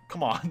 man. Like,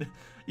 come on.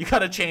 You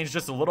gotta change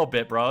just a little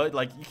bit, bro.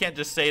 Like, you can't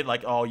just say,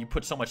 like, oh, you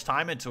put so much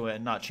time into it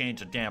and not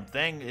change a damn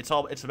thing. It's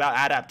about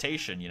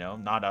adaptation, you know,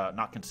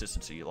 not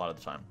consistency a lot of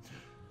the time.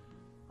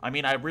 I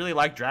mean, I really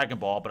like Dragon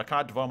Ball, but I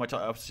cannot devote my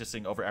time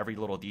obsessing over every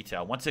little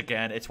detail. Once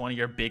again, it's one of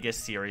your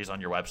biggest series on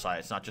your website.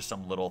 It's not just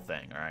some little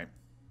thing, all right?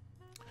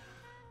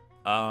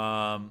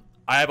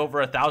 I have over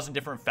 1,000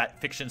 different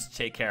fictions to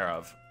take care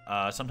of.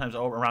 Sometimes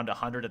around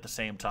 100 at the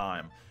same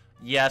time.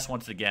 Yes,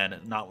 once again,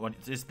 not when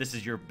this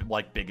is your,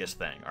 like, biggest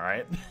thing, all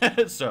right?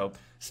 So,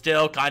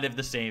 still kind of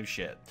the same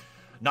shit.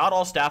 Not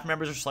all staff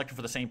members are selected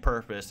for the same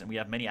purpose, and we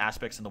have many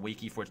aspects in the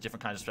wiki for which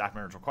different kinds of staff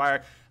members are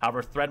required.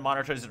 However, thread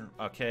monitors,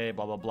 okay,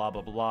 blah, blah, blah,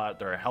 blah, blah, blah,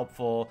 they're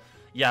helpful.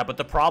 Yeah, but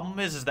the problem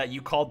is that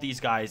you called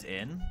these guys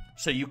in.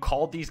 So you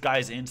called these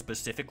guys in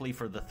specifically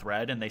for the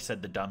thread, and they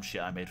said the dumb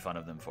shit I made fun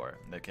of them for,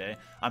 okay?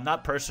 I'm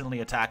not personally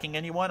attacking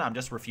anyone. I'm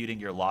just refuting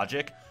your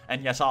logic.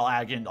 And yes, I'll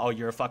add in, oh,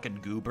 you're a fucking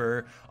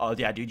goober. Oh,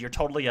 yeah, dude, you're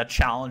totally a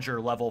challenger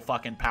level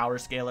fucking power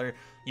scaler.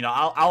 You know,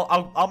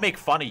 I'll make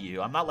fun of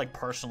you. I'm not, like,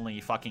 personally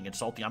fucking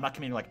insulting. I'm not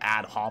committing, like,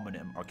 ad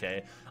hominem,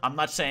 okay? I'm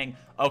not saying,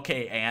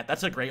 okay, Ant,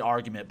 that's a great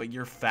argument, but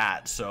you're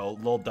fat, so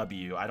lil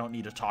W, I don't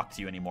need to talk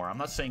to you anymore. I'm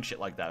not saying shit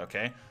like that,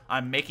 okay?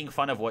 I'm making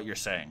fun of what you're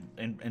saying,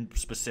 and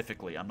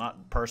specifically. I'm not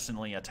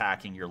personally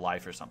attacking your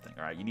life or something,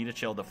 all right? You need to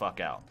chill the fuck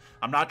out.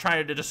 I'm not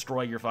trying to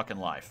destroy your fucking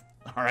life,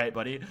 all right,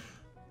 buddy?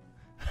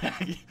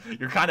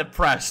 You're kind of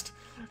pressed.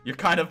 You're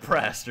kind of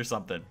pressed or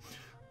something.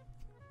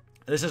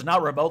 This is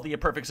not remotely a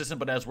perfect system,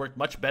 but it has worked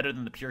much better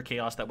than the pure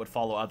chaos that would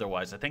follow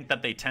otherwise. I think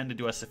that they tend to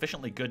do a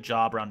sufficiently good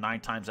job around 9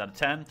 times out of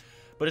 10,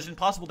 but it's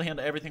impossible to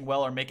handle everything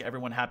well or make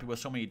everyone happy with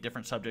so many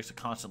different subjects to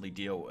constantly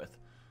deal with.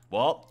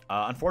 Well,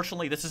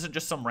 unfortunately, this isn't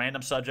just some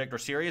random subject or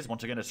series.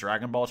 Once again, it's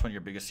Dragon Ball. It's one of your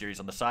biggest series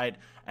on the site,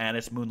 and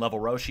it's Moon Level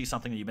Roshi,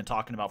 something that you've been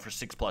talking about for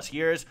 6+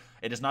 years.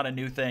 It is not a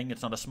new thing.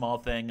 It's not a small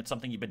thing. It's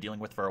something you've been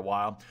dealing with for a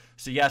while.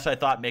 So yes, I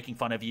thought making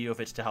fun of you, if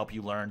it's to help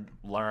you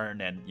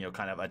learn and, you know,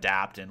 kind of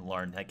adapt and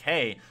learn, like,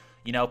 hey,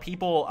 you know,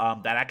 people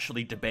that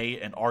actually debate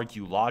and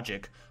argue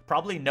logic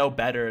probably know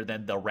better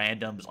than the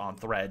randoms on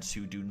threads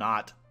who do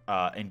not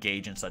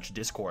engage in such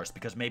discourse,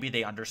 because maybe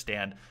they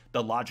understand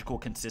the logical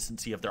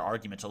consistency of their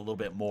arguments a little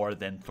bit more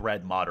than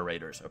thread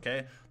moderators,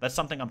 okay? That's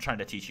something I'm trying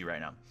to teach you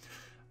right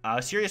now.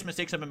 Serious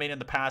mistakes have been made in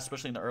the past,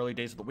 especially in the early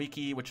days of the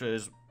wiki, when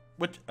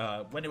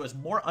it was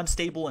more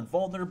unstable and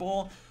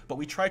vulnerable, but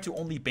we tried to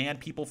only ban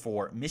people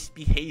for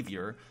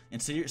misbehavior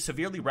and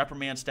severely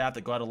reprimand staff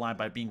that go out of line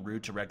by being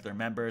rude to regular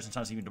members and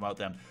sometimes even demote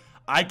them.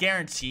 I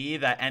guarantee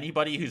that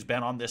anybody who's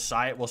been on this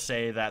site will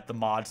say that the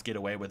mods get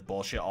away with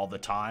bullshit all the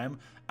time.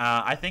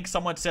 I think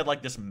someone said,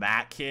 like, this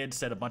Matt kid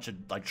said a bunch of,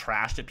 like,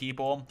 trash to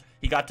people.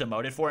 He got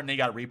demoted for it, and then he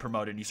got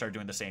re-promoted, and he started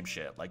doing the same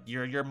shit. Like,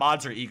 your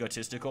mods are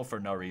egotistical for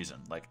no reason,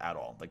 like, at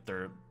all. Like,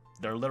 they're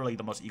literally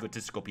the most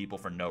egotistical people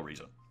for no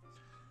reason.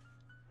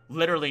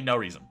 Literally no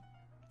reason.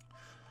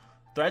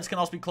 Threads can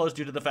also be closed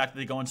due to the fact that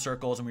they go in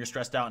circles, and we're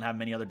stressed out and have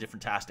many other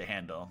different tasks to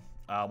handle.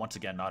 Once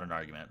again, not an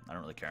argument. I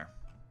don't really care.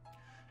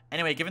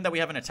 Anyway, given that we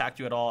haven't attacked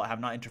you at all, have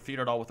not interfered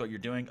at all with what you're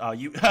doing,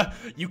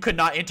 you could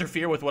not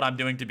interfere with what I'm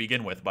doing to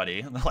begin with,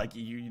 buddy. Like,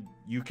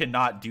 you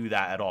cannot do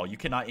that at all. You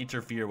cannot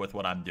interfere with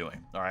what I'm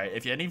doing, all right?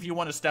 If any of you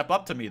want to step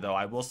up to me, though,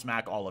 I will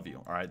smack all of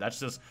you, all right? That's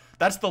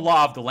the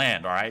law of the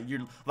land, all right?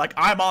 You're, like,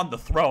 I'm on the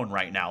throne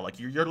right now. Like,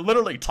 you're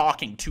literally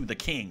talking to the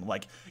king.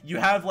 Like, you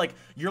have, like,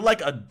 you're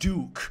like a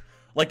duke.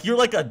 Like, you're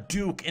like a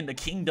duke in the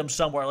kingdom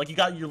somewhere. Like, you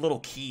got your little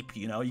keep,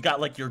 you know? You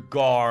got, like, your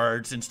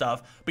guards and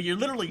stuff. But you're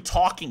literally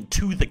talking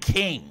to the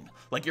king.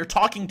 Like, you're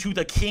talking to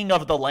the king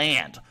of the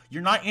land.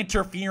 You're not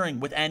interfering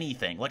with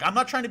anything. Like, I'm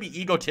not trying to be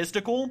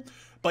egotistical,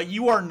 but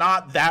you are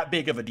not that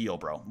big of a deal,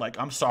 bro. Like,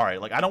 I'm sorry.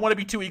 Like, I don't want to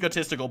be too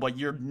egotistical, but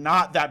you're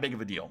not that big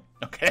of a deal,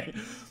 okay?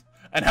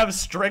 And have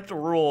strict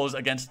rules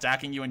against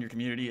attacking you and your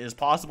community. It is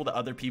possible that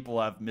other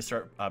people have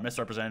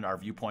misrepresented our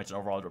viewpoints and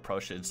overall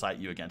approach to incite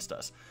you against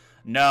us.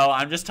 No,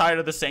 I'm just tired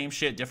of the same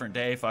shit, different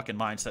day fucking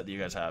mindset that you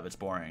guys have. It's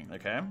boring,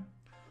 okay?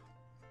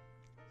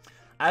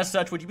 As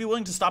such, would you be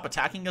willing to stop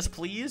attacking us,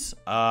 please?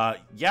 Yeah,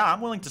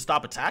 I'm willing to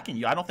stop attacking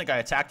you. I don't think I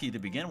attacked you to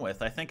begin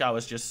with. I think I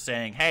was just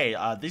saying, hey,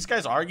 these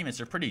guys' arguments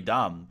are pretty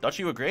dumb. Don't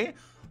you agree?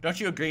 Don't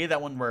you agree that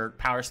when we're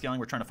power scaling,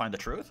 we're trying to find the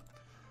truth?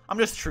 I'm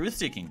just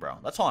truth-seeking, bro.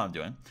 That's all I'm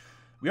doing.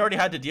 We already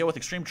had to deal with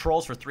extreme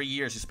trolls for 3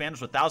 years who spanned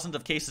us with thousands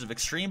of cases of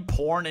extreme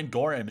porn and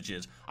gore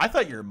images. I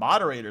thought your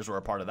moderators were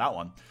a part of that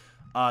one.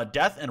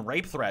 Death and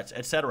rape threats,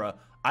 etc.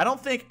 I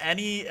don't think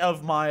any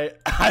of my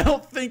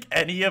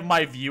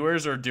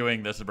viewers are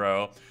doing this,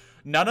 bro.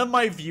 None of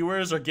my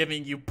viewers are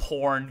giving you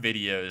porn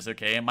videos,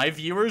 okay? My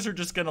viewers are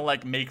just gonna,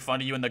 like, make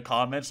fun of you in the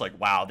comments, like,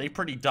 wow, they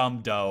pretty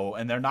dumb dough,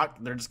 and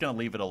they're just gonna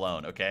leave it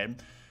alone, okay?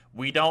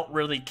 We don't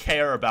really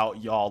care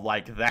about y'all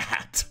like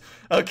that,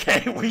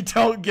 okay? We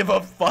don't give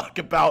a fuck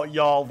about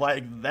y'all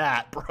like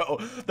that, bro.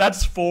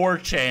 That's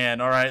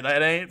 4chan, alright?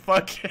 That ain't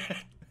fucking...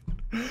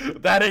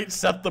 That ain't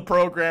Seth the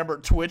Programmer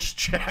Twitch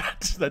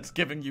chat that's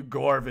giving you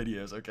gore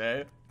videos,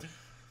 okay?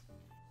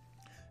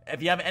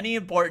 If you have any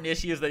important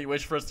issues that you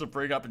wish for us to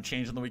bring up and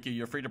change in the wiki,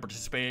 you're free to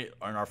participate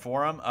in our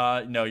forum.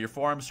 No, your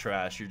forum's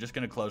trash. You're just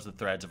going to close the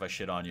threads if I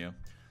shit on you,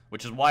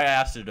 which is why I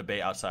asked you to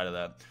debate outside of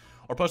that.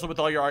 Or post it with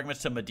all your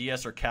arguments to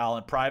Medias or Cal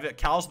in private.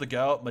 Cal's the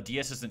goat.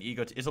 Medias is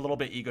a little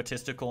bit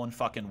egotistical and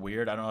fucking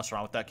weird. I don't know what's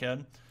wrong with that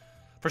kid.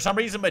 For some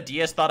reason,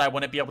 Medias thought I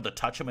wouldn't be able to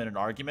touch him in an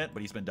argument,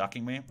 but he's been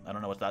ducking me. I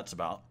don't know what that's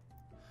about.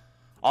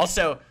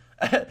 Also,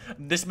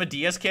 this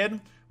Medias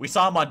kid, we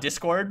saw him on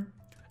Discord,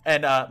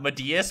 and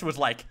Medias was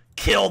like,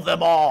 kill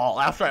them all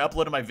after I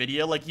uploaded my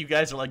video. Like, you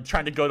guys are, like,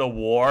 trying to go to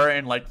war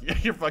and, like,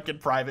 your fucking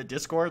private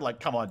Discord. Like,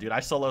 come on, dude.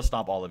 I solo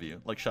stomp all of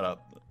you. Like, shut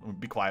up.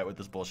 Be quiet with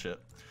this bullshit.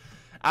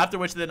 After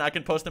which, then, I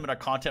can post them in our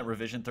content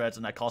revision threads,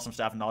 and I call some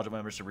staff and knowledgeable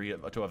members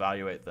to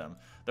evaluate them.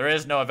 There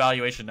is no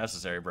evaluation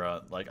necessary,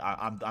 bro. Like,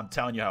 I'm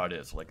telling you how it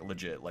is. Like,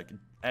 legit. Like,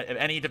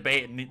 any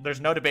debate,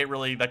 there's no debate,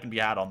 really, that can be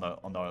had on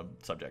the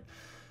subject.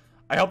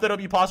 I hope that it'll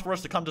be possible for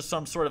us to come to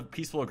some sort of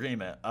peaceful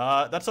agreement.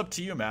 That's up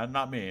to you, man,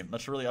 not me.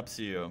 That's really up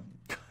to you.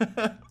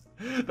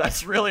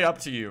 That's really up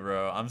to you,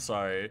 bro. I'm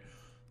sorry.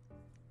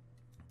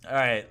 All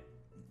right.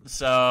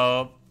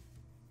 So...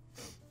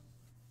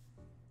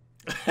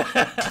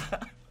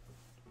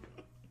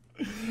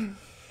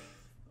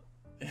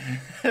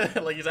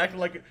 like he's acting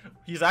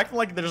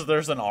like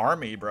there's an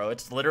army, bro.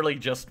 It's literally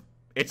just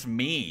it's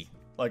me.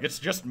 Like, it's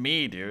just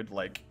me, dude.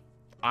 Like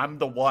I'm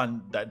the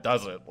one that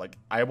does it. Like,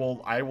 I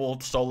will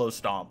solo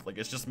stomp. Like,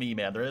 it's just me,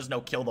 man. There is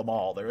no kill them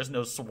all. There is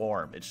no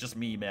swarm. It's just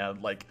me,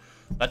 man. Like,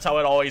 that's how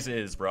it always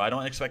is, bro. I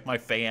don't expect my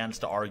fans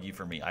to argue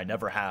for me. I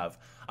never have.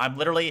 I'm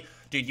literally,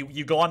 dude,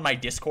 you go on my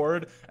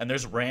Discord, and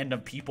there's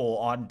random people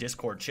on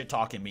Discord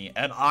shit-talking me,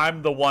 and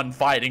I'm the one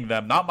fighting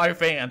them, not my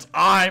fans.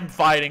 I'm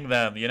fighting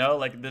them, you know?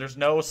 Like, there's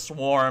no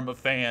swarm of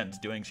fans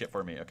doing shit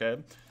for me, okay?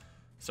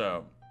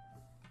 So.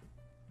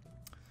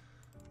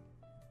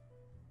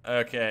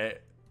 Okay.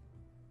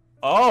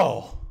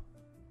 Oh.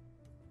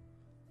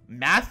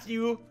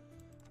 Matthew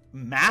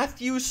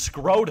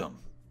Scrotum.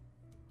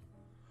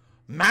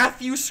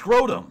 Matthew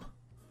Scrotum.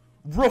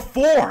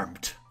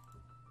 Reformed.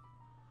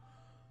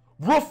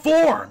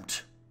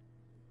 Reformed.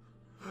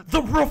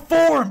 The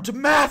reformed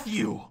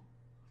Matthew.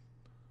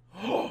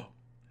 Oh,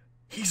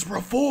 he's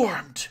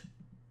reformed.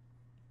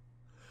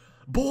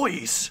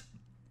 Boys.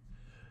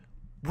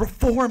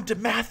 Reformed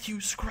Matthew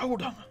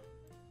Scrotum.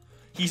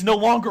 He's no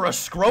longer a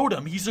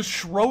scrotum. He's a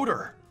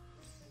Schroeder.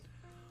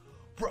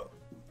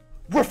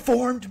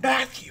 Reformed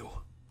Matthew.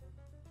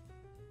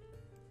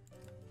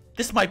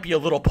 This might be a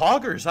little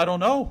poggers. I don't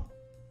know.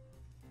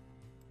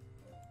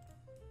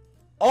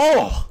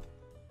 Oh.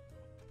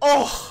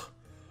 Oh.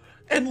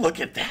 And look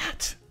at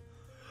that.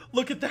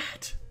 Look at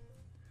that.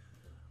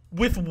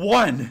 With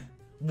one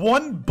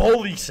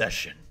bully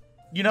session.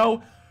 You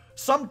know,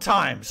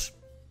 sometimes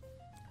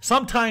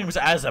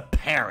as a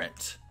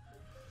parent,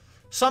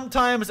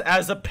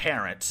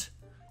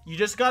 you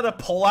just gotta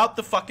pull out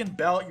the fucking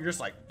belt. You're just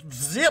like,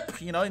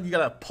 zip, you know, and you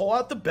gotta pull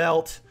out the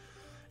belt.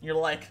 And you're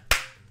like,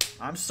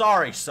 I'm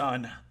sorry,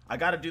 son. I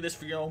gotta do this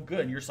for your own good.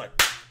 And you're just like,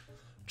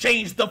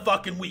 change the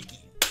fucking wiki.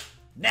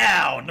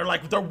 Now. And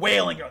they're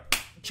wailing. You're like,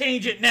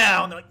 change it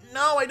now. And they're like,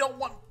 no, I don't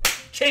want,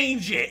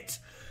 change it.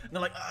 And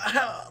they're like,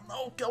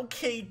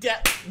 okay,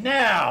 Dad,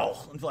 now.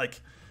 And like,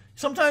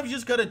 sometimes you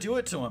just gotta do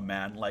it to him,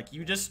 man. Like,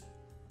 you just,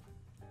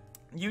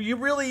 you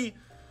really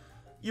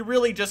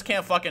just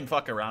can't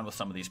fuck around with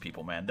some of these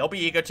people, man. They'll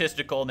be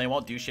egotistical and they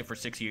won't do shit for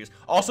 6 years.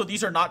 Also,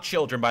 these are not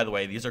children, by the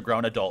way. These are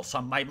grown adults.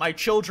 My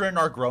children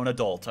are grown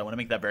adults. I want to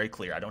make that very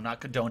clear. I do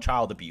not condone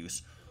child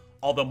abuse.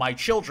 Although my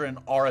children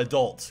are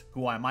adults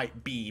who I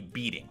might be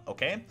beating,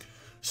 okay?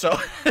 So,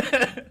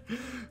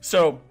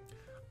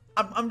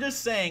 I'm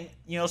just saying,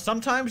 you know,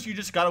 sometimes you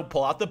just gotta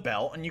pull out the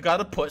belt and you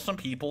gotta put some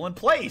people in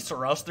place,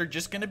 or else they're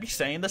just gonna be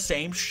saying the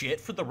same shit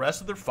for the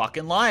rest of their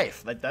fucking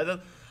life.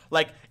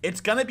 Like,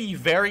 it's gonna be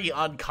very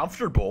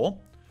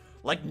uncomfortable.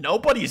 Like,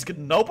 nobody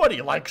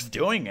likes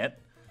doing it.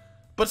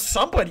 But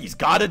somebody's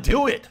gotta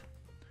do it.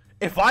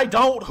 If I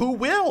don't, who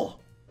will?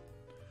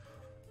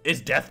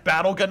 Is Death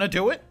Battle gonna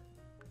do it?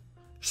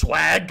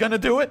 Swag gonna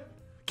do it?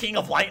 King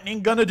of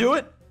Lightning gonna do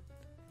it?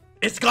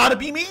 It's gotta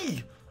be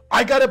me.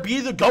 I gotta be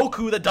the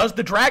Goku that does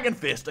the Dragon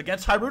Fist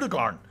against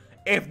Hyrudegarn.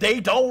 If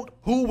they don't,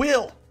 who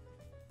will?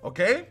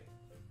 Okay?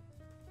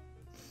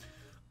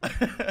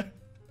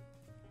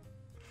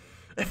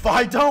 If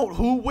I don't,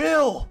 who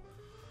will?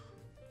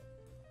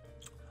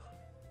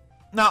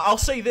 Now, I'll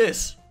say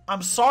this.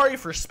 I'm sorry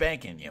for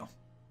spanking you.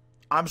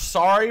 I'm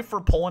sorry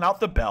for pulling out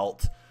the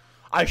belt.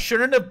 I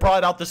shouldn't have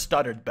brought out the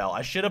studded belt.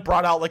 I should have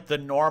brought out, like, the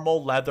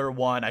normal leather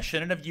one. I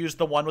shouldn't have used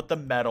the one with the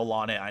metal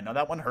on it. I know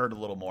that one hurt a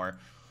little more.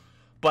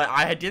 But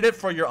I did it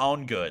for your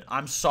own good.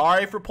 I'm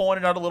sorry for pulling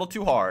it out a little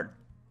too hard.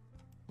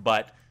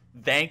 But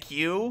thank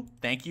you.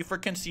 Thank you for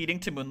conceding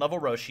to Moon Level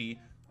Roshi.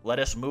 Let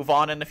us move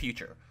on in the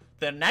future.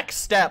 The next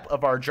step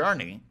of our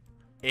journey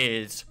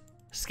is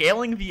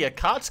scaling the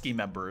Akatsuki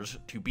members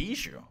to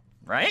Bijou,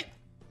 right?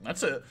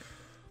 That's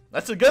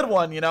a good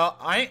one, you know.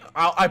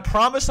 I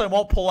promise I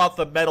won't pull out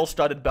the metal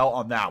studded belt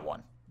on that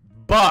one.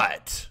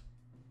 But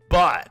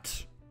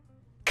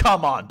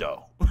come on,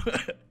 though.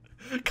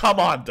 Come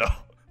on, though.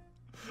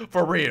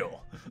 For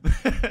real.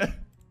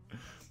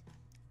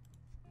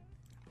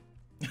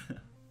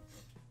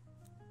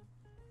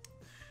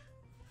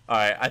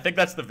 Alright, I think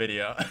that's the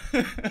video.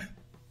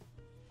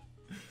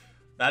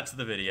 That's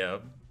the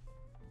video.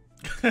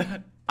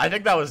 I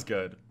think that was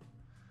good.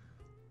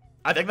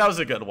 I think that was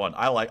a good one.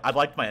 I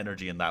liked my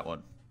energy in that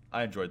one.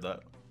 I enjoyed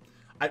that.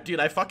 Dude,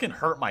 I fucking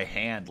hurt my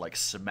hand, like,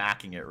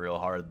 smacking it real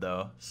hard,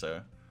 though,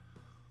 so.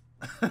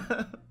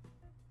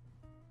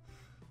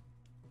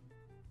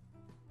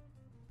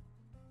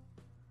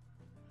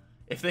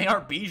 If they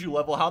aren't Bijou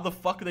level, how the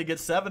fuck do they get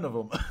 7 of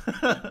them?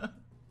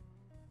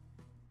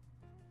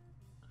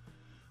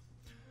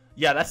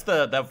 Yeah, that's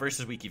that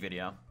versus Wiki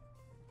video.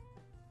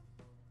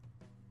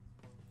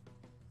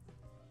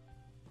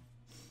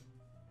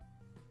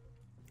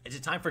 Is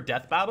it time for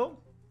Death Battle?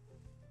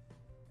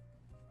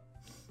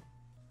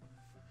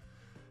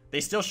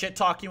 They still shit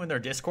talk you in their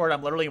Discord.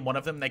 I'm literally one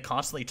of them. They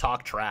constantly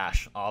talk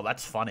trash. Oh,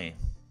 that's funny.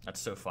 That's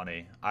so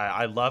funny.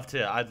 I'd love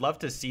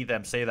to see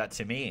them say that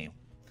to me.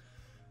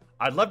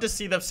 I'd love to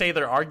see them say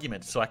their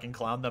arguments so I can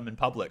clown them in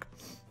public.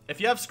 If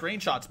you have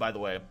screenshots, by the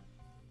way,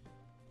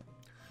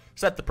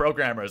 set the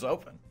programmer is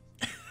open.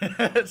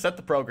 Set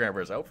the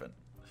programmer is open.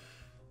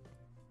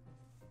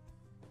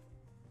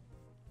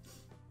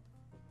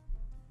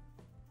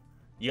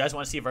 You guys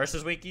want to see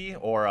versus wiki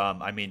or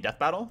I mean death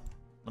battle?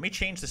 Let me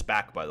change this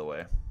back, by the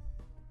way.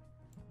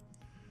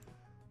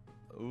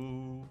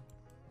 Ooh.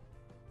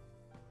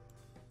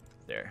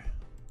 There.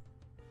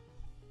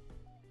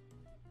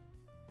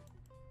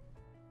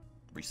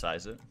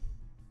 Resize it.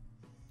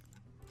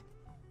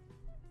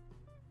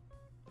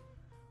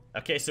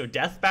 Okay, so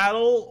death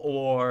battle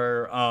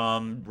or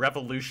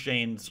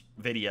Revolution's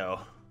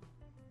video.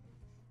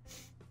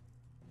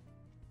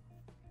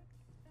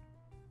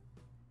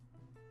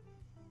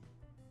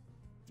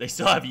 They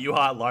still have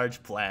Yuha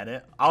large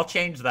planet. I'll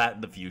change that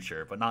in the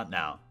future, but not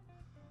now.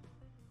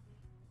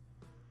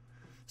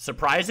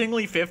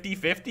 Surprisingly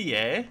 50-50,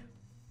 eh?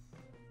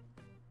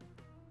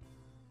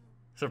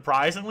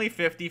 Surprisingly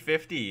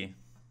 50-50.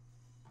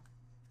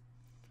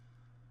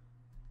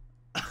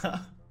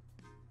 Can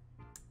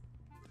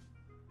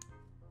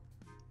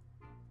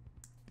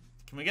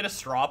we get a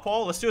straw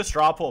poll? Let's do a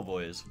straw poll,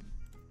 boys.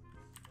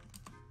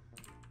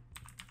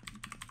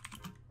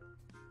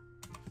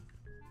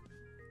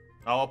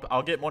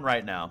 I'll get one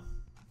right now.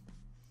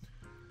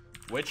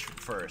 Which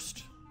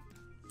first?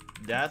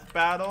 Death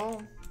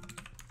battle?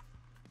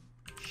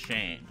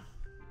 Shane.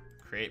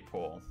 Create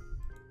poll.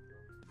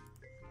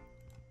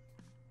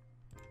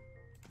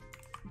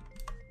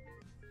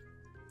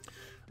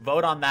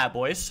 Vote on that,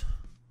 boys.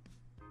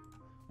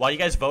 While you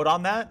guys vote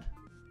on that,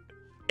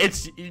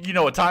 it's, you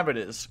know what time it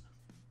is.